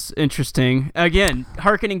 That's interesting. Again,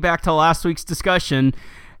 harkening back to last week's discussion,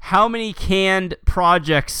 how many canned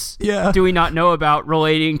projects do we not know about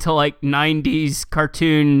relating to like 90s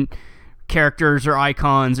cartoon characters or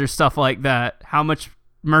icons or stuff like that? How much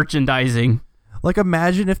merchandising? Like,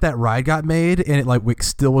 imagine if that ride got made and it like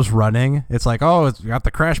still was running. It's like, oh, it's got the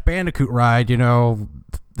Crash Bandicoot ride,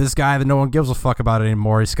 this guy that no one gives a fuck about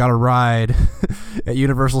anymore. He's got a ride at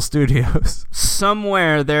Universal Studios.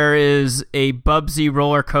 Somewhere there is a Bubsy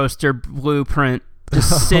roller coaster blueprint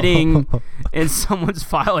just sitting in someone's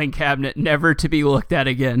filing cabinet, never to be looked at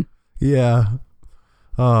again. Yeah.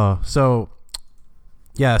 So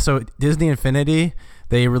Disney Infinity,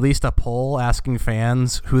 they released a poll asking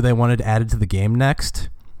fans who they wanted added to the game next.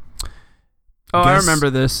 I remember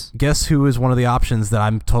this. Guess who is one of the options that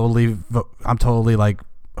I'm totally like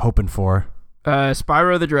hoping for?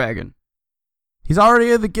 Spyro the Dragon. He's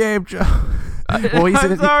already in the game, Joe.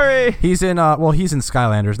 I'm sorry. He's in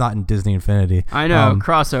Skylanders, not in Disney Infinity. I know,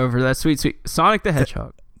 crossover. That's sweet. Sonic the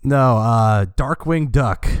Hedgehog. No, Darkwing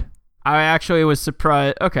Duck. I actually was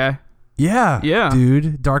surprised. Okay. Yeah,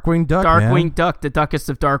 dude, Darkwing Duck. Darkwing Duck, the duckest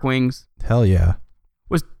of Darkwings. Hell yeah.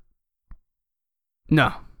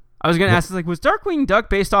 No. I was gonna ask, was Darkwing Duck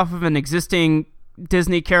based off of an existing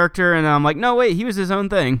Disney character? And I'm like, no, wait, he was his own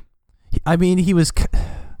thing. I mean, he was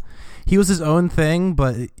his own thing,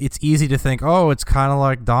 but it's easy to think, oh, it's kind of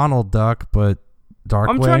like Donald Duck, but Darkwing.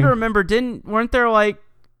 I'm trying to remember. Weren't there like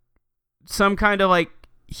some kind of like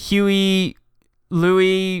Huey,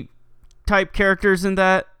 Louie type characters in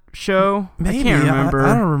that show? Maybe. I can't remember.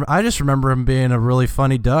 I don't remember. I just remember him being a really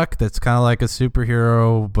funny duck that's kind of like a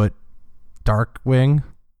superhero, but Darkwing.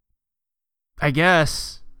 I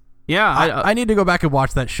guess. Yeah. I need to go back and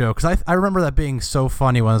watch that show because I remember that being so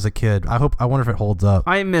funny when I was a kid. I wonder if it holds up.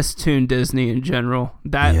 I miss Toon Disney in general.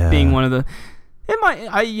 That being one of the. It might.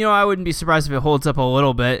 I wouldn't be surprised if it holds up a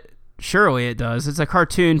little bit. Surely it does. It's a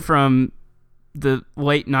cartoon from the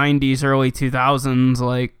late 90s, early 2000s.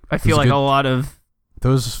 Like, I feel like a lot of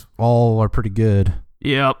those all are pretty good.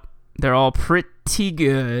 Yep, they're all pretty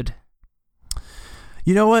good.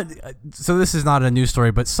 You know what? So this is not a news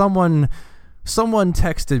story, but someone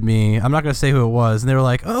texted me. I'm not going to say who it was, and they were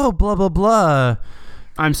like, "Oh, blah blah blah."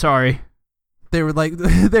 I'm sorry. They were like,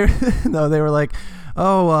 they were like,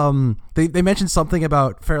 "Oh, they mentioned something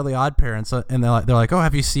about Fairly Odd Parents," and they're like, "Oh,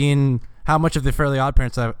 have you seen how much of the Fairly Odd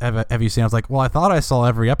Parents have you seen?" I was like, "Well, I thought I saw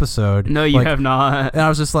every episode." No, you have not. And I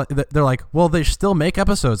was just like, they're like, "Well, they still make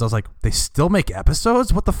episodes." I was like, "They still make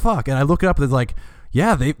episodes? What the fuck?" And I look it up, and it's like,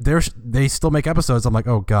 yeah, they still make episodes. I'm like,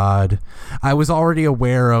 oh god. I was already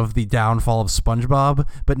aware of the downfall of SpongeBob,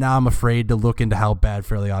 but now I'm afraid to look into how bad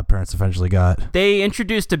Fairly Odd Parents eventually got. They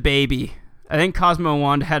introduced a baby. I think Cosmo and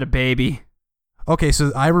Wanda had a baby. Okay,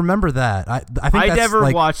 so I remember that. I think I never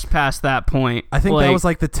watched past that point. I think that was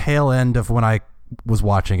like the tail end of when I was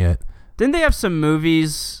watching it. Didn't they have some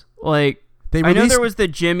movies like? I know there was the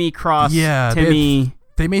Jimmy Cross. Yeah, Timmy.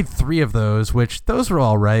 They made 3 of those, which those were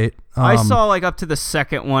all right. I saw like up to the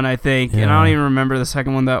second one, I think, and I don't even remember the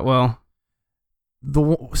second one that well.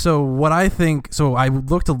 So I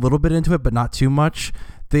looked a little bit into it, but not too much.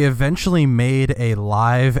 They eventually made a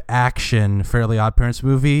live action Fairly Odd Parents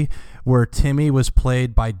movie where Timmy was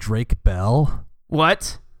played by Drake Bell.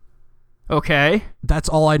 What? Okay. That's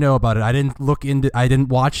all I know about it. I didn't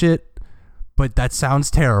watch it, but that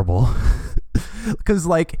sounds terrible. Because,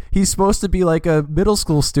 like, he's supposed to be, like, a middle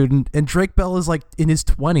school student, and Drake Bell is, like, in his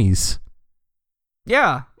 20s.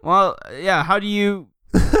 Yeah. Well, yeah. How do you?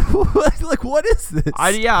 Like, what is this?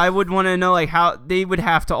 I would want to know like how they would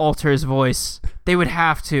have to alter his voice. They would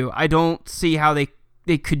have to. I don't see how they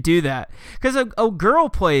could do that because a girl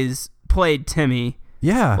played Timmy.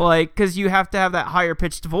 Yeah. Like, because you have to have that higher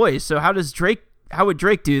pitched voice. So how would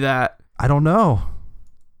Drake do that? I don't know.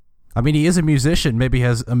 I mean, he is a musician. Maybe he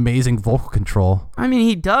has amazing vocal control. I mean,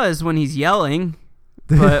 he does when he's yelling,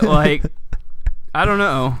 but like, I don't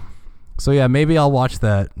know. So yeah, maybe I'll watch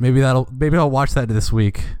that. Maybe I'll watch that this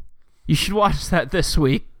week. You should watch that this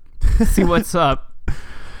week. See what's up.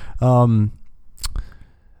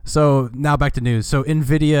 So now back to news. So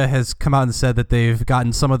NVIDIA has come out and said that they've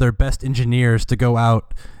gotten some of their best engineers to go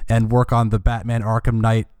out and work on the Batman Arkham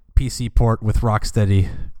Knight PC port with Rocksteady.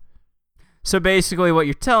 So basically what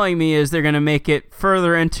you're telling me is they're going to make it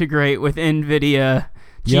further integrate with NVIDIA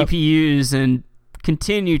GPUs and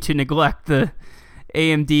continue to neglect the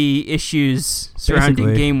AMD issues surrounding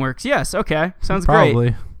Basically. GameWorks. Yes, okay. Sounds Probably.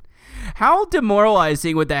 great. How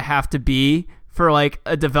demoralizing would that have to be for like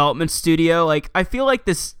a development studio? Like, I feel like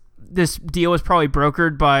this deal was probably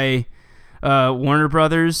brokered by Warner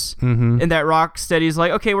Brothers, and that Rocksteady's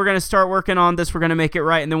like, okay, we're gonna start working on this, we're gonna make it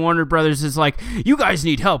right, and then Warner Brothers is like, you guys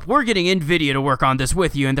need help, we're getting NVIDIA to work on this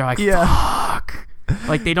with you, and they're like, fuck,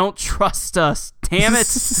 like they don't trust us, damn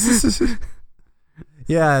it.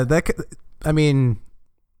 Yeah, I mean,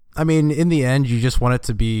 in the end, you just want it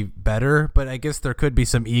to be better, but I guess there could be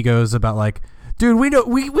some egos about like, dude,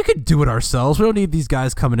 we could do it ourselves. We don't need these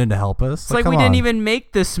guys coming in to help us. It's like we didn't even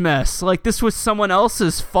make this mess. Like, this was someone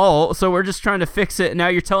else's fault, so we're just trying to fix it, and now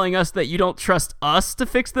you're telling us that you don't trust us to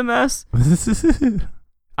fix the mess?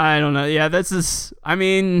 I don't know. Yeah, I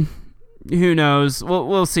mean, who knows?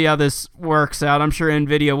 We'll see how this works out. I'm sure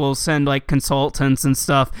NVIDIA will send, like, consultants and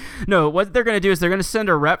stuff. No, what they're going to do is they're going to send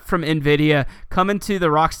a rep from NVIDIA, come into the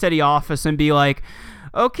Rocksteady office and be like,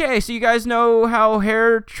 okay, so you guys know how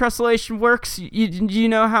hair trussellation works? You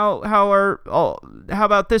know how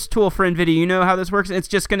about this tool for NVIDIA? You know how this works? It's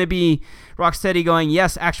just going to be Rocksteady going,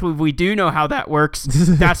 yes, actually, we do know how that works.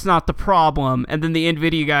 That's not the problem. And then the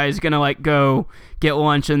NVIDIA guy is going to, like, go get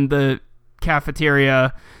lunch in the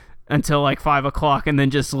cafeteria until, like, 5 o'clock and then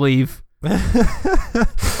just leave.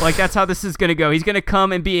 Like, that's how this is going to go. He's going to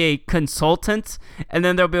come and be a consultant, and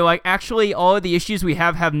then they'll be like, actually, all of the issues we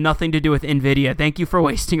have nothing to do with NVIDIA. Thank you for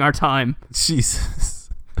wasting our time.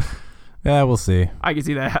 Jesus. Yeah, we'll see. I can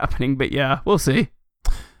see that happening, but yeah, we'll see.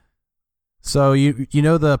 So you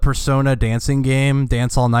know the Persona dancing game,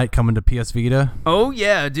 Dance All Night, coming to PS Vita? Oh,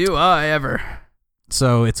 yeah, do I ever.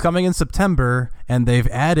 So it's coming in September, and they've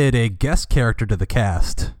added a guest character to the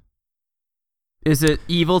cast. Is it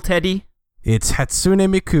Evil Teddy? It's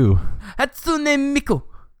Hatsune Miku. Hatsune Miku.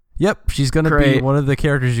 Yep, she's going to be one of the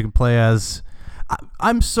characters you can play as.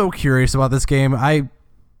 I'm so curious about this game. I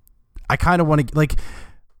kind of want to, like,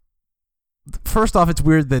 first off, it's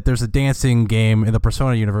weird that there's a dancing game in the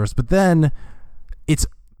Persona universe, but then it's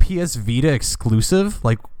PS Vita exclusive.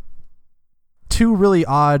 Like, two really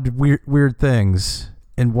odd, weird things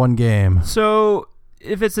in one game. So,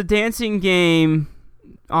 if it's a dancing game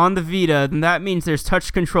on the Vita, then that means there's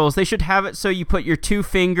touch controls. They should have it so you put your 2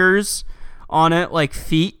 fingers on it like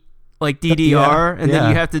feet, like DDR, and then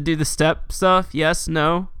you have to do the step stuff. Yes,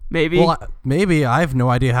 no, maybe. Well, maybe. I have no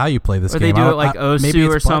idea how you play this game. Or they do it like Osu maybe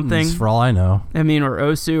it's or something. For all I know. I mean, or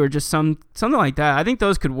Osu or just something like that. I think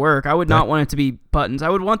those could work. I would not want it to be buttons. I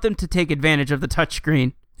would want them to take advantage of the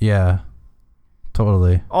touchscreen. Yeah,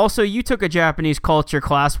 totally. Also, you took a Japanese culture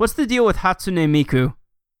class. What's the deal with Hatsune Miku?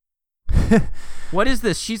 What is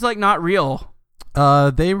this? She's like not real.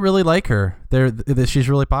 They really like her. She's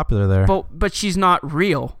really popular there. But she's not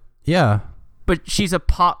real. Yeah. But she's a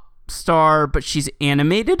pop star, but she's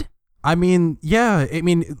animated? I mean, yeah. I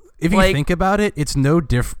mean, if you think about it, it's no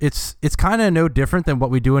it's kind of no different than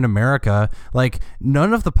what we do in America. Like,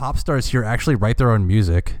 none of the pop stars here actually write their own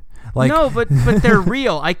music. Like, no, but they're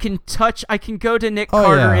real. I can go to Nick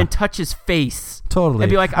Carter and touch his face. Totally. And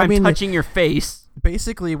be like, I'm touching your face.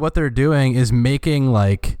 Basically, what they're doing is making,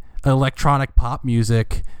 like, electronic pop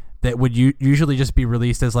music that would usually just be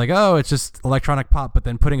released as like, oh, it's just electronic pop, but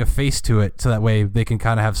then putting a face to it so that way they can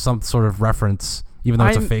kind of have some sort of reference, even though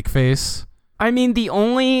it's a fake face. I mean, the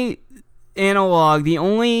only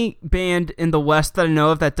band in the West that I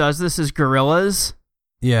know of that does this is Gorillaz.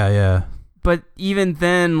 Yeah. But even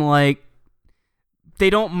then, like,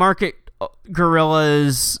 they don't market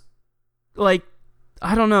Gorillaz, like,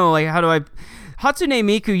 I don't know, like, how do I... Hatsune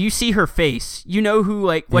Miku, you see her face. You know who,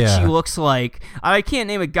 like, what she looks like. I can't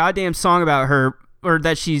name a goddamn song about her or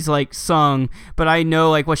that she's like sung, but I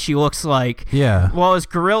know like what she looks like. Yeah. While as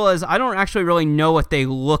Gorillaz, I don't actually really know what they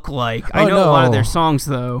look like. I know a lot of their songs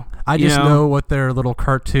though. I just know what their little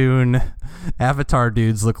cartoon avatar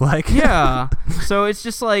dudes look like. Yeah. So it's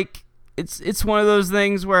just like it's one of those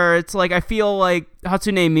things where it's like I feel like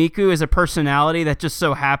Hatsune Miku is a personality that just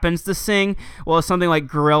so happens to sing, while something like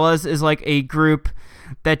Gorillaz is like a group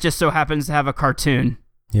that just so happens to have a cartoon.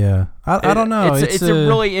 Yeah. I don't know. It's a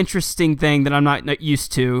really interesting thing that I'm not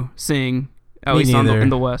used to seeing, at least in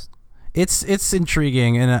the West. It's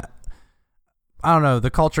intriguing, and I don't know,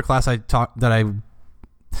 the culture class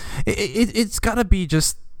it's got to be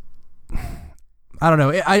just, I don't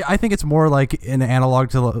know. I think it's more like an analog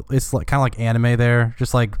to, it's like kind of like anime there.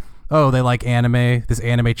 Just like, oh, they like anime. This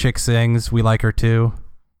anime chick sings. We like her too.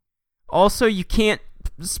 Also, you can't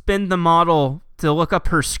spin the model to look up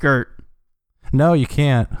her skirt. No, you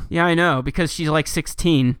can't. Yeah, I know, because she's like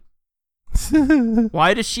 16.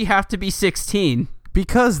 Why does she have to be 16?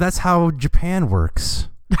 Because that's how Japan works.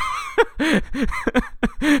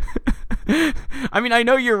 I mean, I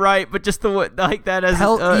know you're right, but just like that as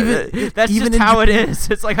that's even just how it is.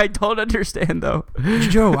 It's like I don't understand though.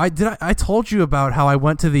 Joe, I told you about how I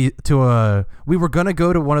went we were gonna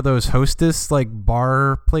go to one of those Hostess like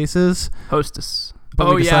bar places. Hostess.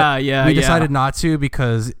 But we decided not to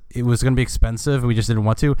because it was going to be expensive. We just didn't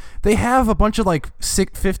want to. They have a bunch of like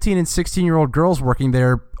 15 and 16-year-old girls working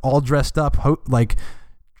there, all dressed up, like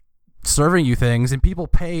serving you things, and people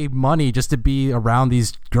pay money just to be around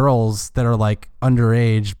these girls that are like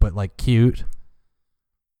underage but like cute.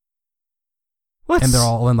 And they're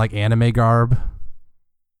all in like anime garb.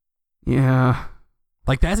 Yeah.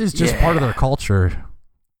 Like that is just part of their culture.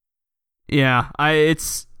 Yeah,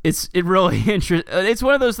 It's really interesting. It's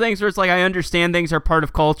one of those things where it's like I understand things are part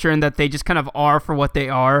of culture and that they just kind of are for what they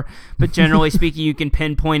are. But generally speaking, you can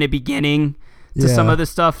pinpoint a beginning to some of this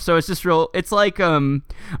stuff. So it's just real. It's like I'm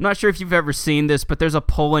not sure if you've ever seen this, but there's a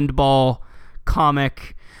Poland Ball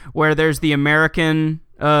comic where there's the American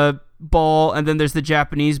ball and then there's the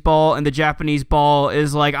Japanese ball, and the Japanese ball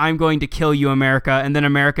is like, I'm going to kill you, America, and then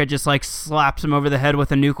America just like slaps him over the head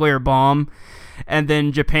with a nuclear bomb. And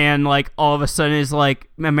then Japan, like, all of a sudden is like,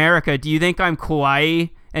 America, do you think I'm kawaii?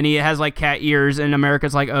 And he has, like, cat ears, and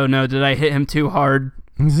America's like, oh, no, did I hit him too hard?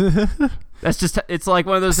 That's just, it's like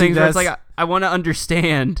one of those things where it's like, I want to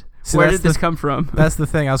understand. Where did this come from? That's the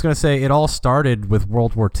thing. I was going to say, it all started with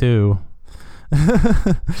World War II.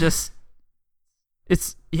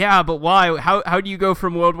 Yeah, but why? How do you go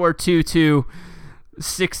from World War II to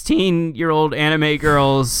 16-year-old anime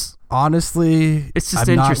girls? Honestly, it's just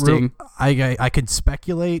interesting. I could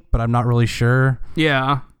speculate, but I'm not really sure.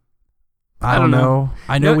 Yeah, I don't know.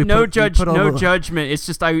 I know no judgment. It's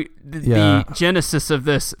just the genesis of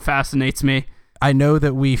this fascinates me. I know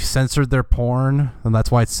that we censored their porn, and that's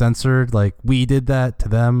why it's censored. Like we did that to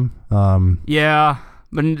them. Yeah,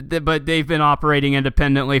 but they've been operating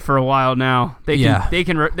independently for a while now. They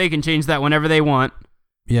can change that whenever they want.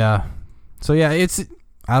 Yeah. So yeah,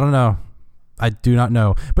 I don't know. I do not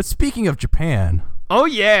know. But speaking of Japan. Oh,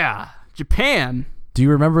 yeah. Japan. Do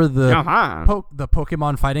you remember the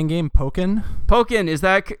Pokemon fighting game, Pokken? Pokken, is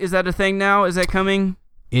that a thing now? Is that coming?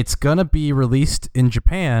 It's going to be released in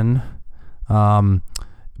Japan.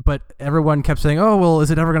 But everyone kept saying, oh, well,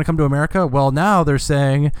 is it ever going to come to America? Well, now they're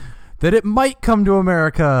saying that it might come to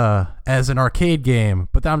America as an arcade game.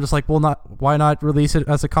 But then I'm just like, well, why not release it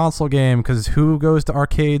as a console game? Because who goes to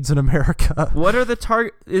arcades in America? What are the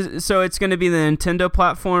so it's going to be the Nintendo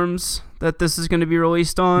platforms that this is going to be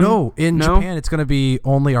released on? No, Japan, it's going to be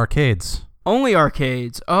only arcades. Only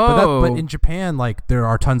arcades. Oh. But in Japan, like, there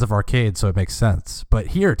are tons of arcades, so it makes sense. But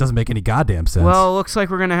here, it doesn't make any goddamn sense. Well, it looks like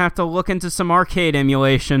we're going to have to look into some arcade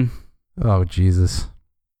emulation. Oh, Jesus.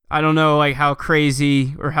 I don't know like how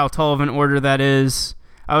crazy or how tall of an order that is.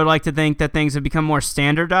 I would like to think that things have become more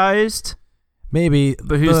standardized. Maybe.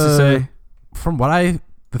 But who's to say? From what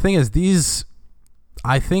the thing is,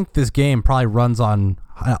 I think this game probably runs on,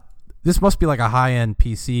 this must be like a high-end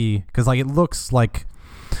PC, because like it looks like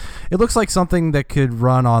something that could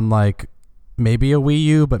run on like maybe a Wii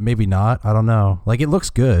U, but maybe not. I don't know. Like it looks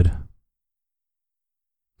good.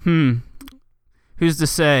 Who's to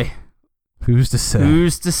say? Who's to say?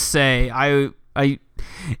 Who's to say?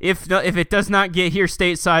 If it does not get here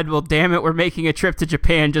stateside, well, damn it, we're making a trip to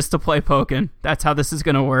Japan just to play Pokken. That's how this is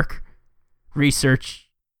gonna work. Research.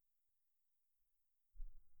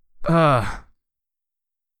 So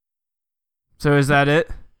is that it?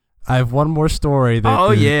 I have one more story.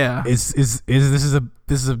 This is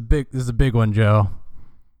a big one, Joe.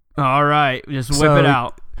 All right, just whip it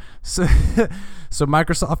out. So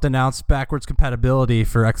Microsoft announced backwards compatibility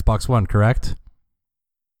for Xbox One, correct?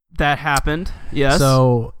 That happened. Yes.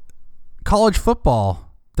 So, college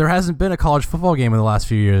football. There hasn't been a college football game in the last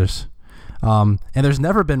few years. And there's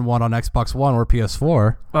never been one on Xbox One or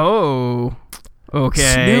PS4. Oh,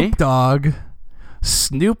 okay.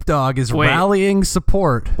 Snoop Dogg is rallying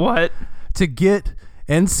support. What? To get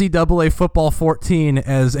NCAA Football 14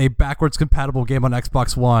 as a backwards compatible game on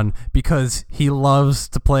Xbox One because he loves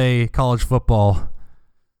to play college football.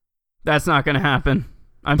 That's not going to happen.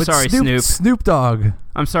 I'm sorry, Snoop. Snoop Dogg.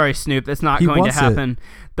 I'm sorry, Snoop. That's not going to happen.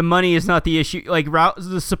 The money is not the issue. Like,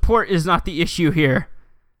 the support is not the issue here.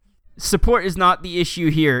 Support is not the issue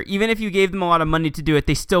here. Even if you gave them a lot of money to do it,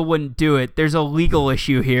 they still wouldn't do it. There's a legal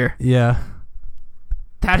issue here. Yeah.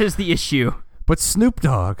 That is the issue. But Snoop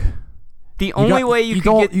Dogg. The only way you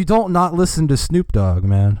don't not listen to Snoop Dogg,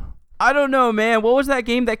 man. I don't know, man. What was that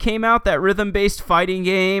game that came out? That rhythm-based fighting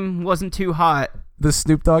game wasn't too hot. The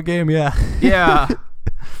Snoop Dogg game, yeah. Yeah.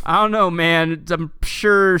 I don't know, man. I'm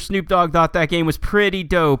sure Snoop Dogg thought that game was pretty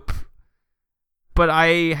dope. But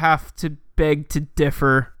I have to beg to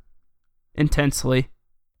differ intensely.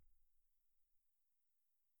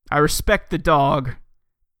 I respect the dog,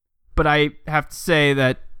 but I have to say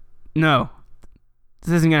that, no,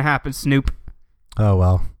 this isn't going to happen, Snoop. Oh,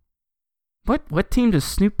 well. What team does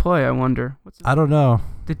Snoop play, I wonder? I don't know.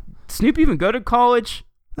 Did Snoop even go to college?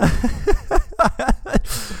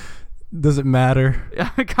 Does it matter?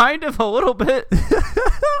 Kind of, a little bit.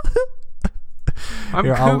 I'm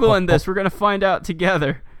Googling this. We're going to find out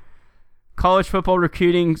together. College football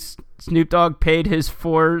recruiting, Snoop Dogg paid his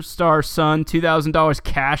 4-star son $2,000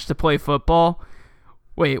 cash to play football.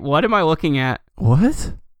 Wait, what am I looking at?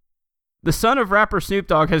 What? The son of rapper Snoop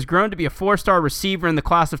Dogg has grown to be a 4-star receiver in the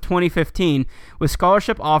class of 2015 with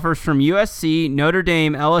scholarship offers from USC, Notre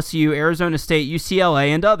Dame, LSU, Arizona State, UCLA,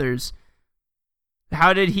 and others.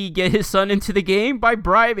 How did he get his son into the game? By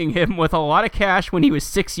bribing him with a lot of cash when he was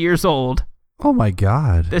 6 years old. Oh my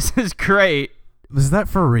God. This is great. Is that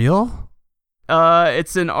for real?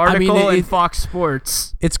 It's an article in Fox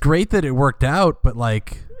Sports. It's great that it worked out, but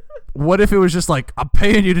like, what if it was just like, I'm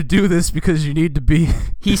paying you to do this because you need to be...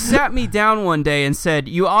 He sat me down one day and said,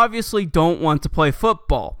 you obviously don't want to play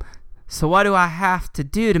football. So what do I have to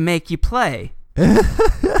do to make you play?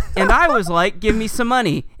 And I was like, give me some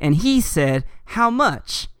money. And he said, how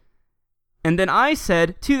much? And then I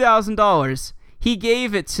said, $2,000. He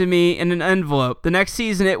gave it to me in an envelope. The next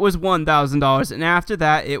season, it was $1,000. And after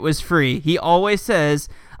that, it was free. He always says,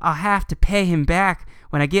 I'll have to pay him back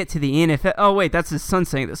when I get to the NFL. Oh, wait, that's his son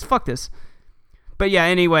saying this. Fuck this. But yeah,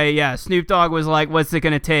 anyway, yeah, Snoop Dogg was like, what's it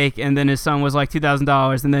going to take? And then his son was like,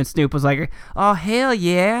 $2,000. And then Snoop was like, oh, hell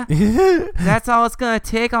yeah. That's all it's going to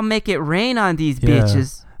take. I'll make it rain on these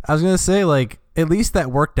bitches. I was going to say, like, at least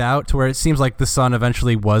that worked out to where it seems like the son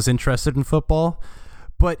eventually was interested in football.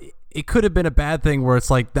 But it could have been a bad thing where it's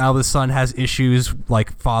like now the son has issues,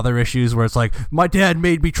 like father issues, where it's like, my dad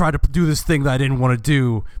made me try to do this thing that I didn't want to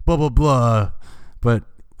do, blah, blah, blah. But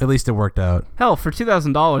at least it worked out. Hell, for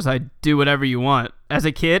 $2,000, I'd do whatever you want. As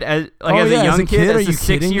a kid, as a young kid, as a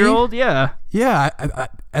 6-year-old, yeah. Yeah, I,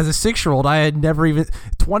 as a 6-year-old, I had never even...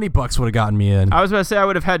 $20 would have gotten me in. I was about to say I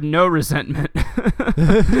would have had no resentment.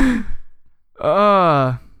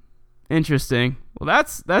 Interesting. Well,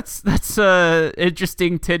 that's a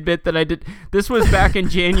interesting tidbit that I did. This was back in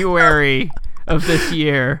January of this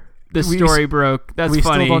year. This story broke. That's funny.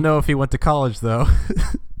 We still don't know if he went to college, though.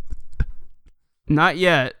 Not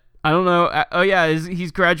yet. I don't know. Oh, yeah,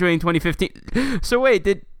 he's graduating 2015. So, wait,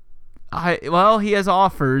 well, he has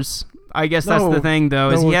offers. I guess that's the thing,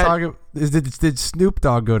 though. Did Snoop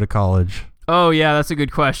Dogg go to college? Oh, yeah, that's a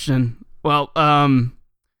good question. Well,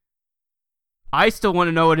 I still want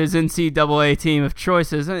to know what his NCAA team of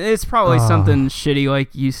choice is. It's probably something shitty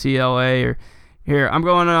like UCLA or... Here, I'm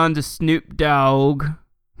going on to Snoop Dogg.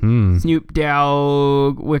 Snoop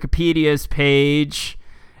Dogg Wikipedia's page.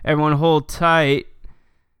 Everyone hold tight.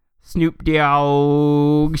 Snoop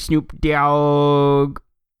Dogg. Snoop Dogg.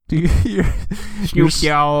 Snoop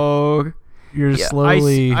Dogg. You're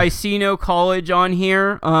slowly... I see no college on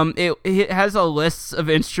here. It has a list of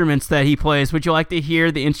instruments that he plays. Would you like to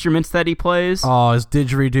hear the instruments that he plays? Oh, is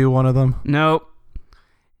didgeridoo one of them? Nope.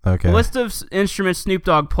 Okay. List of instruments Snoop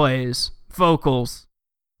Dogg plays. Vocals.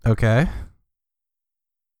 Okay.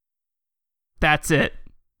 That's it.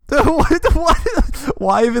 What?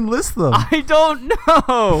 Why even list them? I don't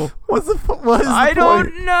know. What is the point? I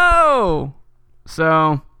don't know.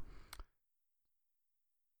 So...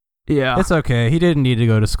 Yeah, it's okay. He didn't need to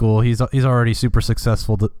go to school. He's already super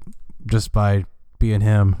successful just by being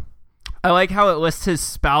him. I like how it lists his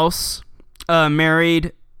spouse,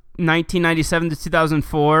 married 1997 to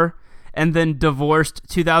 2004, and then divorced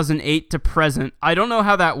 2008 to present. I don't know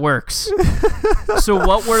how that works. So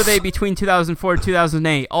what were they between 2004 and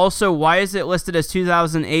 2008? Also, why is it listed as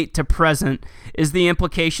 2008 to present? Is the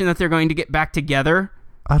implication that they're going to get back together?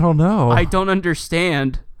 I don't know. I don't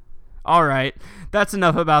understand. All right. That's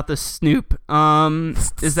enough about the Snoop.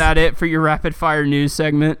 Is that it for your rapid fire news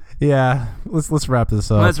segment? Yeah. Let's wrap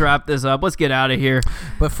this up. Let's wrap this up. Let's get out of here.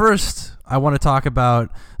 But first, I want to talk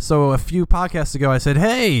about, so a few podcasts ago I said,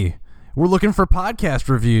 hey, we're looking for podcast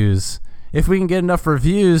reviews. If we can get enough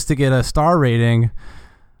reviews to get a star rating,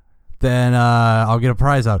 then I'll get a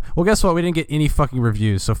prize out. Well, guess what? We didn't get any fucking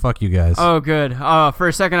reviews, so fuck you guys. Oh, good. For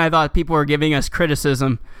a second, I thought people were giving us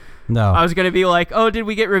criticism. No. I was going to be like, oh, did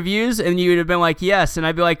we get reviews? And you would have been like, yes. And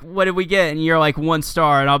I'd be like, what did we get? And you're like, 1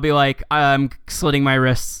 star. And I'll be like, I'm slitting my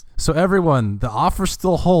wrists. So everyone, the offer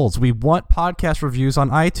still holds. We want podcast reviews on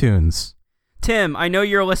iTunes. Tim, I know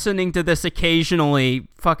you're listening to this occasionally.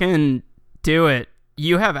 Fucking do it.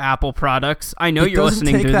 You have Apple products. I know you're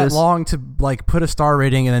listening to this. It doesn't take that long to like put a star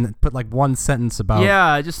rating and then put like 1 sentence about.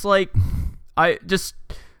 Yeah, just like just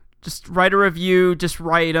write a review. Just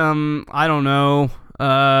write I don't know,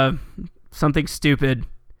 something stupid.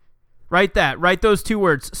 Write that. Write those 2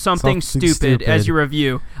 words, something stupid, as your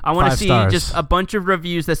review. I want to see just a bunch of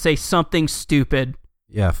reviews that say something stupid.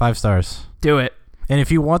 Yeah, 5 stars. Do it. And if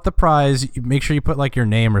you want the prize, make sure you put like your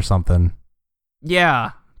name or something.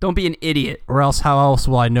 Yeah. Don't be an idiot. Or else, how else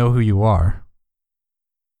will I know who you are?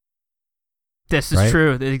 This is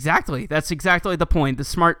true. Exactly. That's exactly the point. The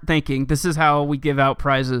smart thinking. This is how we give out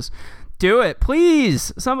prizes. Do it,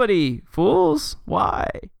 please. Somebody. Fools. Why?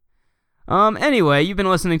 Anyway, you've been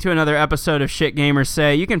listening to another episode of Shit Gamers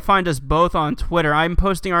Say. You can find us both on Twitter. I'm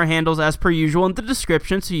posting our handles as per usual in the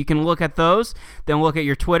description, so you can look at those, then look at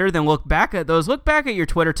your Twitter, then look back at those, look back at your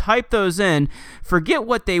Twitter, type those in, forget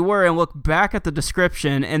what they were, and look back at the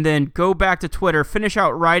description, and then go back to Twitter, finish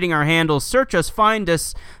out writing our handles, search us, find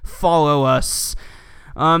us, follow us.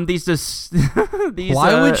 These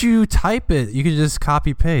Why would you type it? You could just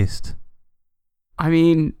copy paste. I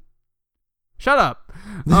mean, shut up.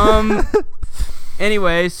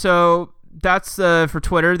 Anyway, so that's for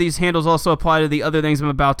Twitter. These handles also apply to the other things I'm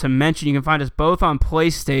about to mention. You can find us both on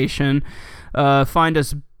PlayStation. Find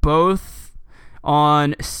us both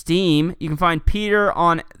on Steam. You can find Peter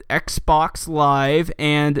on Xbox Live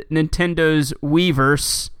and Nintendo's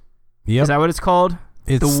Weverse. Yep. Is that what it's called?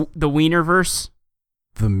 It's the Wienerverse?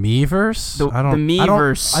 The Miiverse? The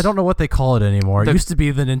Miiverse. I don't know what they call it anymore. It used to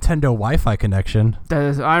be the Nintendo Wi-Fi connection.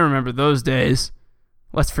 I remember those days.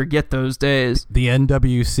 Let's forget those days. The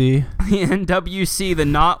NWC. The NWC, the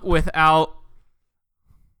not without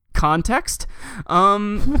context.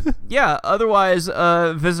 Yeah, otherwise,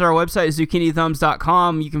 visit our website,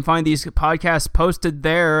 zucchinithumbs.com. You can find these podcasts posted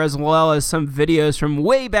there, as well as some videos from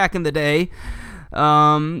way back in the day.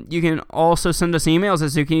 You can also send us emails at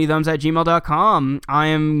zucchinithumbs@gmail.com. I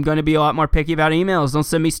am going to be a lot more picky about emails. Don't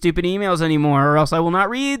send me stupid emails anymore, or else I will not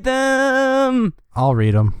read them. I'll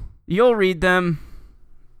read them. You'll read them,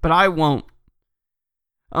 but I won't.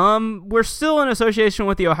 We're still in association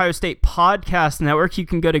with the Ohio State Podcast Network. You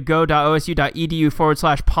can go to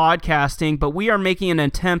go.osu.edu/podcasting, but we are making an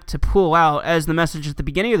attempt to pull out, as the message at the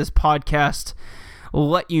beginning of this podcast will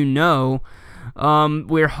let you know.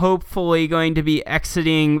 We're hopefully going to be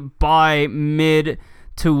exiting by mid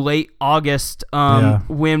to late August.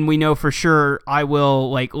 When we know for sure, I will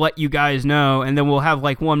let you guys know, and then we'll have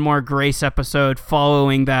one more grace episode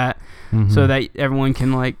following that, so that everyone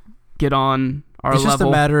can get on our level. It's just a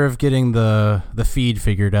matter of getting the feed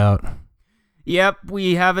figured out. Yep,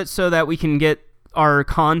 we have it so that we can get our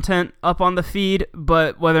content up on the feed,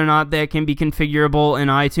 but whether or not that can be configurable in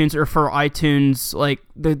iTunes or for iTunes,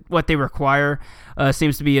 what they require,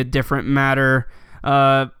 seems to be a different matter.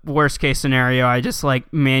 Worst case scenario, I just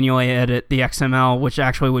manually edit the XML, which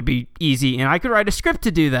actually would be easy, and I could write a script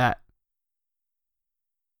to do that.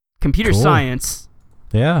 Computer science.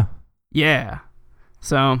 Yeah.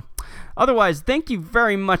 So, otherwise, thank you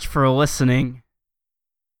very much for listening.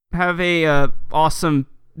 Have a awesome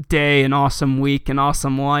day, an awesome week, an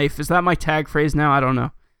awesome life. Is that my tag phrase now? I don't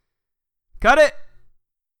know. Cut it!